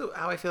guess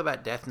how I feel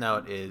about Death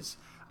Note is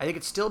I think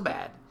it's still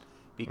bad,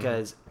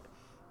 because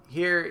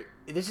here,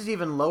 this is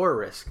even lower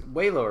risk,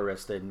 way lower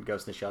risk than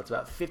Ghost in the Shell. It's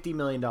about $50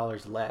 million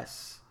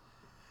less.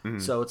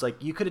 So it's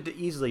like you could have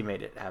easily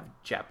made it have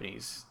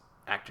Japanese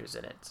actors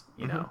in it,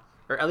 you know,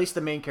 or at least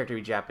the main character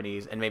be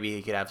Japanese, and maybe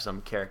he could have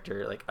some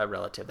character, like a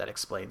relative, that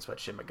explains what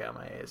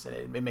Shimagama is, and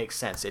it makes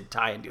sense. It'd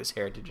tie into his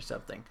heritage or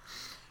something.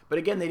 But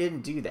again, they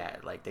didn't do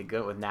that. Like, they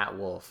go with Nat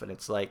Wolff, and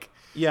it's like,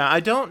 yeah,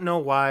 I don't know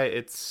why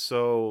it's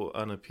so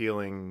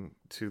unappealing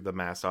to the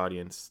mass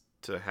audience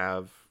to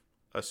have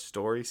a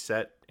story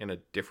set in a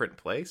different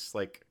place.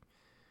 Like,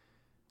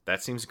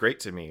 that seems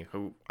great to me.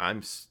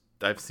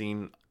 I've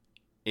seen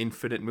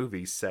infinite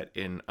movies set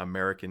in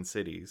American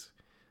cities.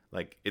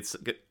 Like, it's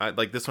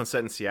like this one's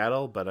set in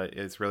Seattle, but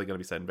it's really going to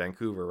be set in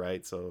Vancouver,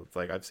 right? So it's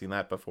like I've seen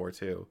that before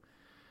too.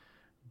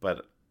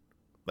 But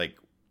like,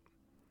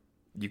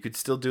 you could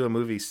still do a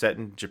movie set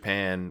in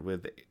Japan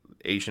with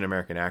Asian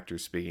American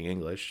actors speaking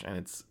English, and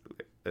it's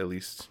at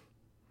least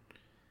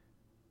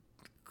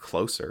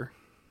closer.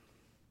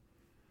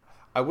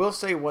 I will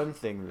say one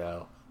thing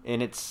though,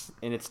 in its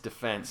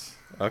defense.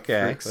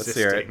 Okay, let's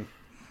hear it.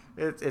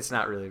 It's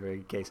not really a very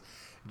good case.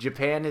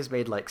 Japan has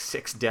made like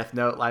 6 Death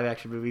Note live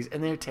action movies,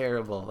 and they're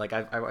terrible. Like,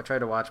 I tried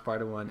to watch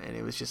part of one, and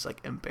it was just like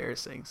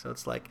embarrassing. So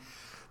it's like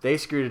they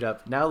screwed it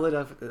up. Now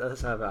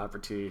let's have an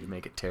opportunity to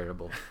make it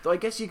terrible. Though I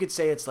guess you could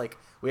say it's like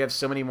we have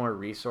so many more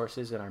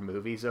resources in our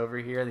movies over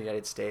here in the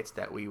United States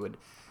that we would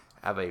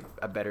have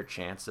a better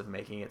chance of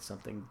making it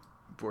something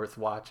worth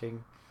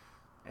watching,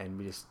 and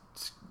we just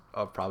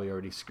probably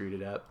already screwed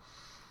it up.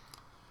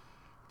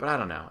 But I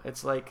don't know.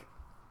 It's like,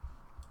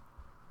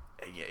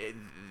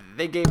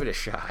 they gave it a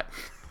shot.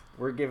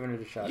 We're giving it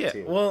a shot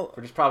too. Well,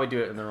 we're just probably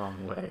doing it in the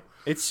wrong way.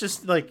 It's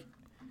just like,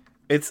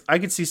 I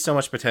could see so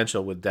much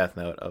potential with Death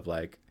Note of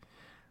like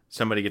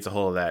somebody gets a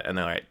hold of that and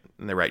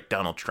they write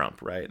Donald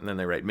Trump, right? And then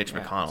they write Mitch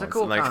McConnell. It's a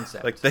cool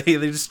concept. Like they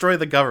destroy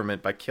the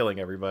government by killing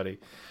everybody,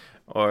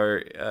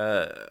 or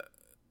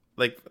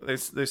like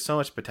there's so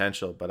much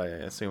potential, but I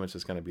assume it's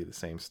just going to be the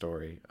same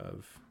story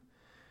of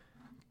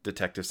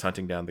detectives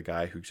hunting down the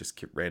guy who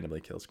just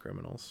randomly kills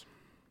criminals.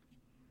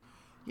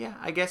 Yeah,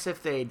 I guess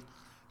if they'd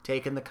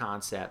taken the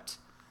concept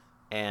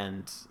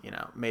and,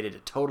 made it a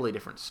totally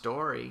different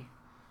story,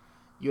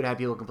 you'd have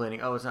people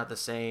complaining, oh, it's not the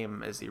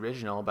same as the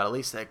original, but at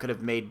least that could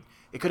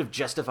have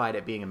justified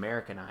it being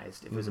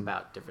Americanized if it was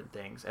about different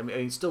things. I mean,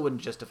 it still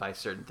wouldn't justify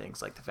certain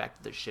things, like the fact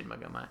that there's Shin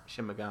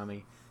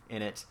Megami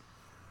in it.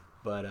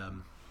 But,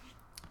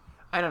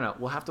 I don't know.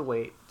 We'll have to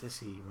wait to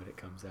see when it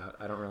comes out.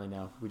 I don't really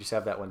know. We just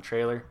have that one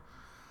trailer.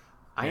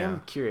 I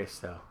am curious,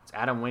 though. It's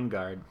Adam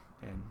Wingard,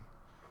 and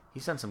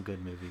he's done some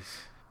good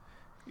movies.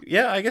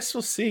 Yeah, I guess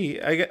we'll see.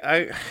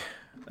 I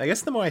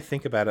guess the more I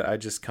think about it, I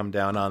just come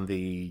down on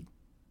the,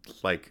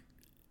 like,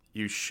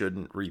 you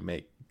shouldn't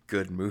remake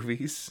good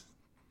movies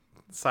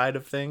side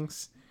of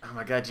things. Oh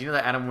my god, do you know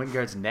that Adam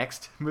Wingard's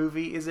next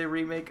movie is a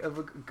remake of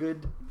a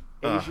good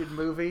Asian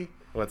movie?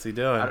 What's he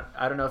doing?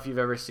 I don't know if you've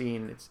ever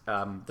seen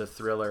the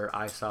thriller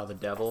I Saw the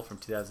Devil from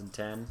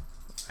 2010.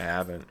 I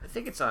haven't. I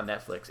think it's on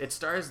Netflix. It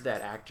stars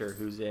that actor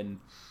who's in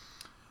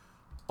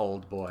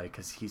Old Boy,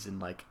 because he's in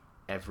like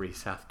every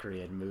South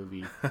Korean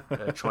movie.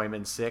 Choi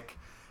Min-sik.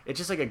 It's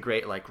just like a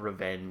great like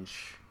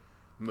revenge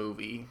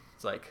movie.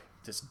 It's like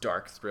this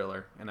dark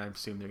thriller, and I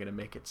assume they're gonna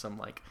make it some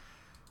like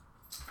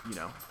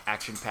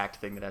action-packed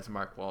thing that has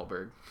Mark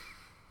Wahlberg.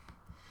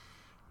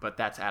 But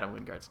that's Adam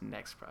Wingard's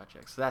next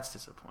project, so that's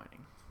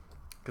disappointing.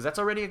 Because that's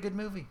already a good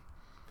movie.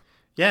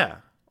 Yeah.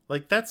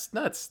 Like, that's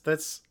nuts.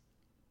 That's...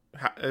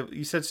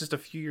 you said it's just a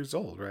few years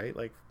old, right?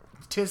 Like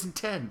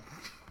 2010.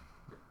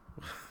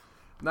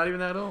 Not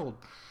even that old.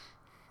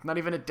 Not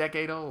even a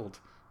decade old.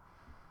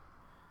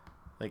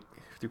 Like,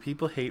 do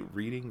people hate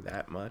reading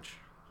that much?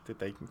 That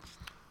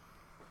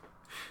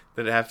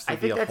it has to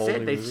be a whole new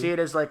movie? They see it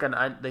as like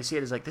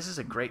this is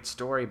a great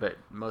story, but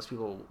most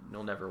people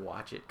will never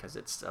watch it because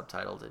it's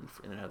subtitled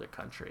in another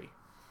country.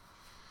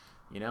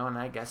 And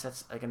I guess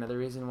that's like another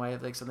reason why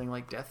like something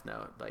like Death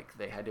Note, like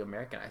they had to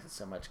Americanize it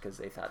so much because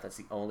they thought that's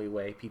the only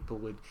way people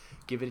would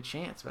give it a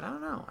chance. But I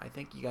don't know. I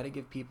think you got to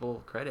give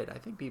people credit. I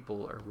think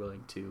people are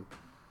willing to,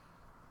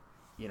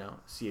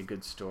 see a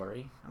good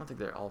story. I don't think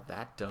they're all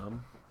that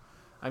dumb.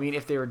 I mean,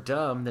 if they were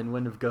dumb, then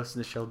wouldn't have Ghost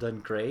in the Shell done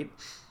great?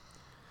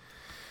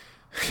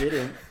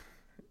 Didn't.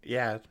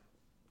 Yeah.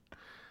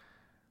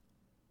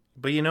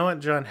 But you know what,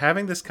 John?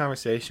 Having this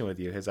conversation with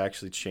you has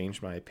actually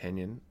changed my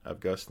opinion of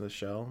Ghost in the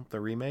Shell, the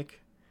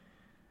remake.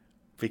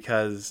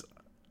 Because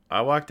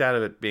I walked out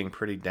of it being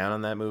pretty down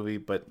on that movie,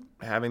 but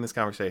having this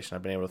conversation,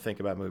 I've been able to think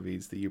about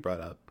movies that you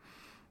brought up,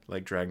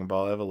 like Dragon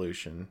Ball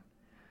Evolution,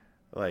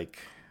 like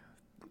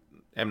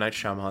M. Night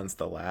Shyamalan's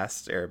The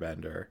Last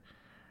Airbender,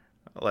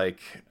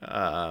 like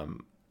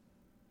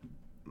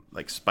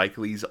Spike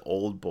Lee's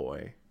Old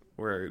Boy,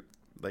 where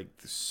like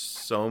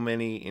so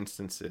many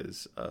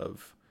instances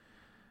of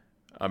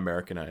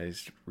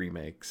Americanized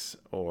remakes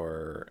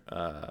or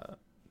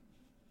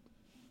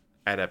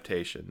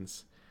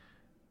adaptations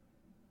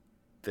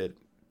that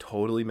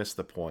totally miss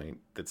the point,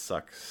 that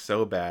suck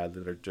so bad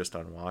that are just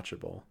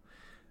unwatchable,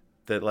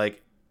 that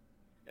like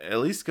at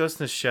least Ghost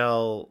in the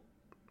Shell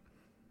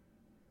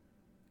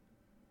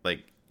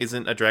like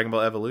isn't a Dragon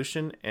Ball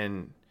Evolution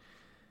and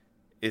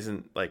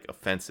isn't like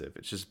offensive.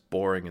 It's just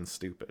boring and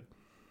stupid.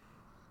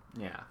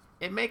 Yeah.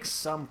 It makes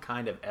some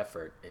kind of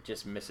effort. It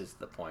just misses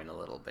the point a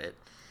little bit.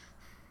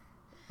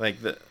 Like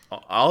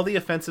all the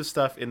offensive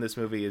stuff in this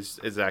movie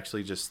is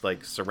actually just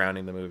like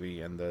surrounding the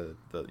movie and the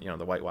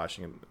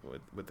whitewashing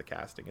with the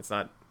casting. It's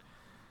not.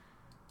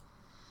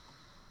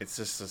 It's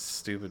just a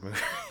stupid movie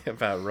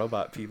about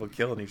robot people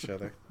killing each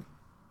other.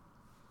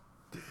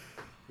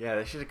 Yeah,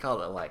 they should have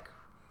called it like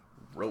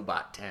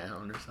Robot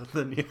Town or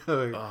something.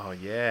 Oh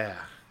yeah.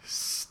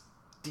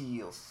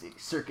 Steel City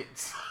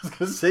Circuits. I was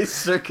gonna say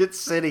Circuit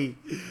City.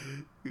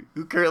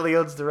 Who currently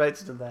owns the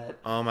rights to that?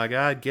 Oh my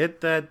God!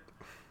 Get that.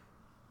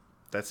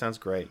 That sounds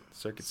great.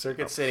 Circuit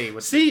City.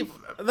 See,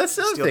 that's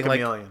the other Steel thing.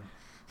 Chameleon.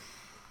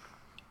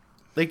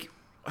 Like,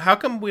 how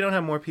come we don't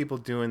have more people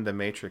doing the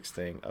Matrix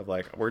thing of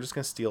like, we're just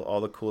gonna steal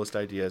all the coolest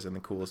ideas and the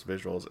coolest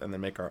visuals and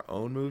then make our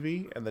own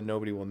movie, and then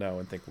nobody will know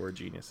and think we're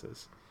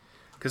geniuses.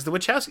 Because the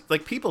Wachowski,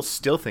 like, people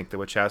still think the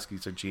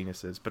Wachowskis are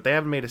geniuses, but they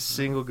haven't made a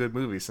single good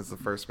movie since the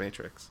first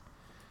Matrix.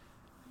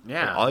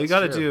 Yeah, and all you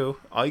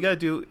gotta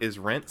do is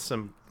rent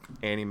some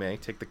anime,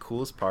 take the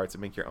coolest parts,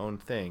 and make your own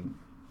thing,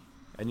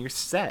 and you're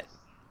set.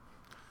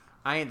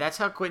 I mean, that's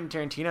how Quentin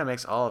Tarantino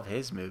makes all of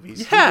his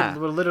movies. Yeah. He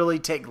will literally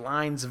take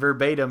lines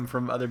verbatim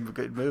from other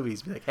good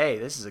movies. Be like, hey,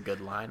 this is a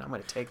good line. I'm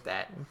going to take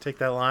that. Take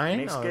that line.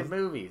 He makes good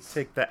movies.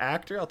 Take the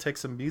actor. I'll take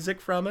some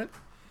music from it.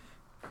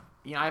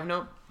 I have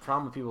no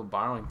problem with people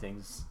borrowing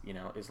things,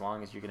 as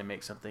long as you're going to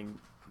make something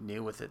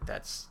new with it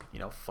that's,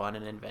 fun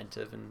and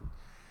inventive and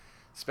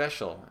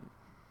special.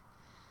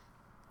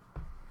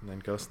 And then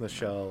Ghost in the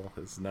Shell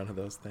is none of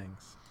those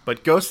things.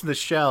 But Ghost in the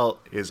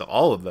Shell is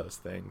all of those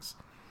things.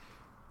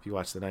 If you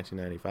watch the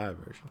 1995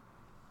 version.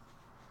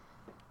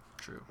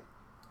 True.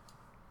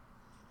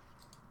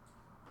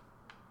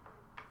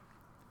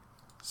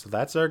 So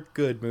that's our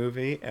good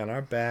movie and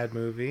our bad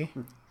movie.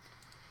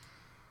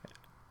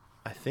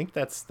 I think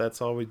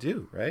that's all we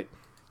do, right?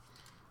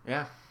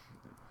 Yeah.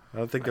 I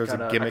don't think there was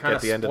a gimmick at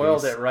the end of these. I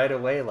spoiled these. it right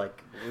away.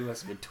 Like, we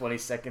must have been 20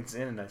 seconds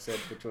in, and I said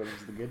which one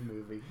was the good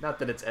movie. Not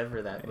that it's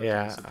ever that much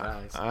of a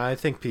surprise. I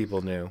think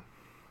people knew.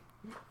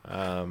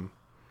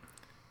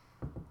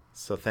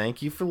 So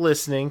thank you for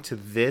listening to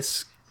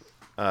this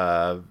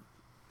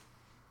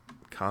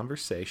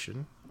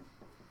conversation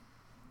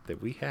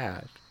that we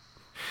had.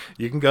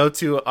 You can go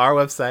to our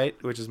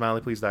website, which is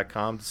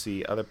mildlypleased.com, to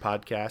see other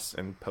podcasts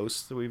and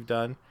posts that we've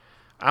done.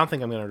 I don't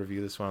think I'm going to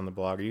review this one on the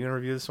blog. Are you going to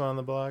review this one on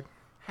the blog?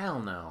 Hell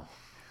no.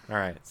 All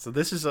right. So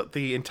this is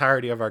the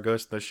entirety of our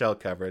Ghost in the Shell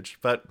coverage,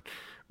 but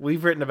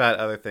we've written about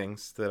other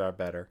things that are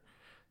better.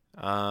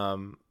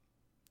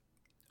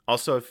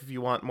 Also, if you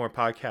want more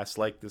podcasts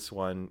like this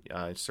one,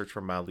 search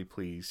for Mildly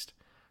Pleased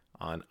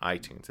on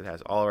iTunes. It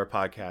has all of our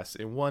podcasts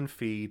in one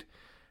feed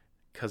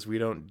because we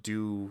don't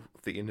do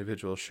the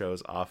individual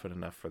shows often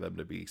enough for them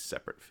to be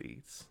separate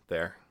feeds.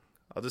 There.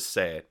 I'll just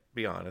say it.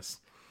 Be honest.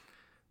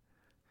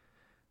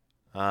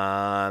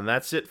 And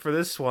that's it for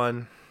this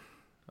one.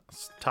 I'll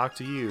talk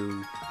to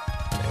you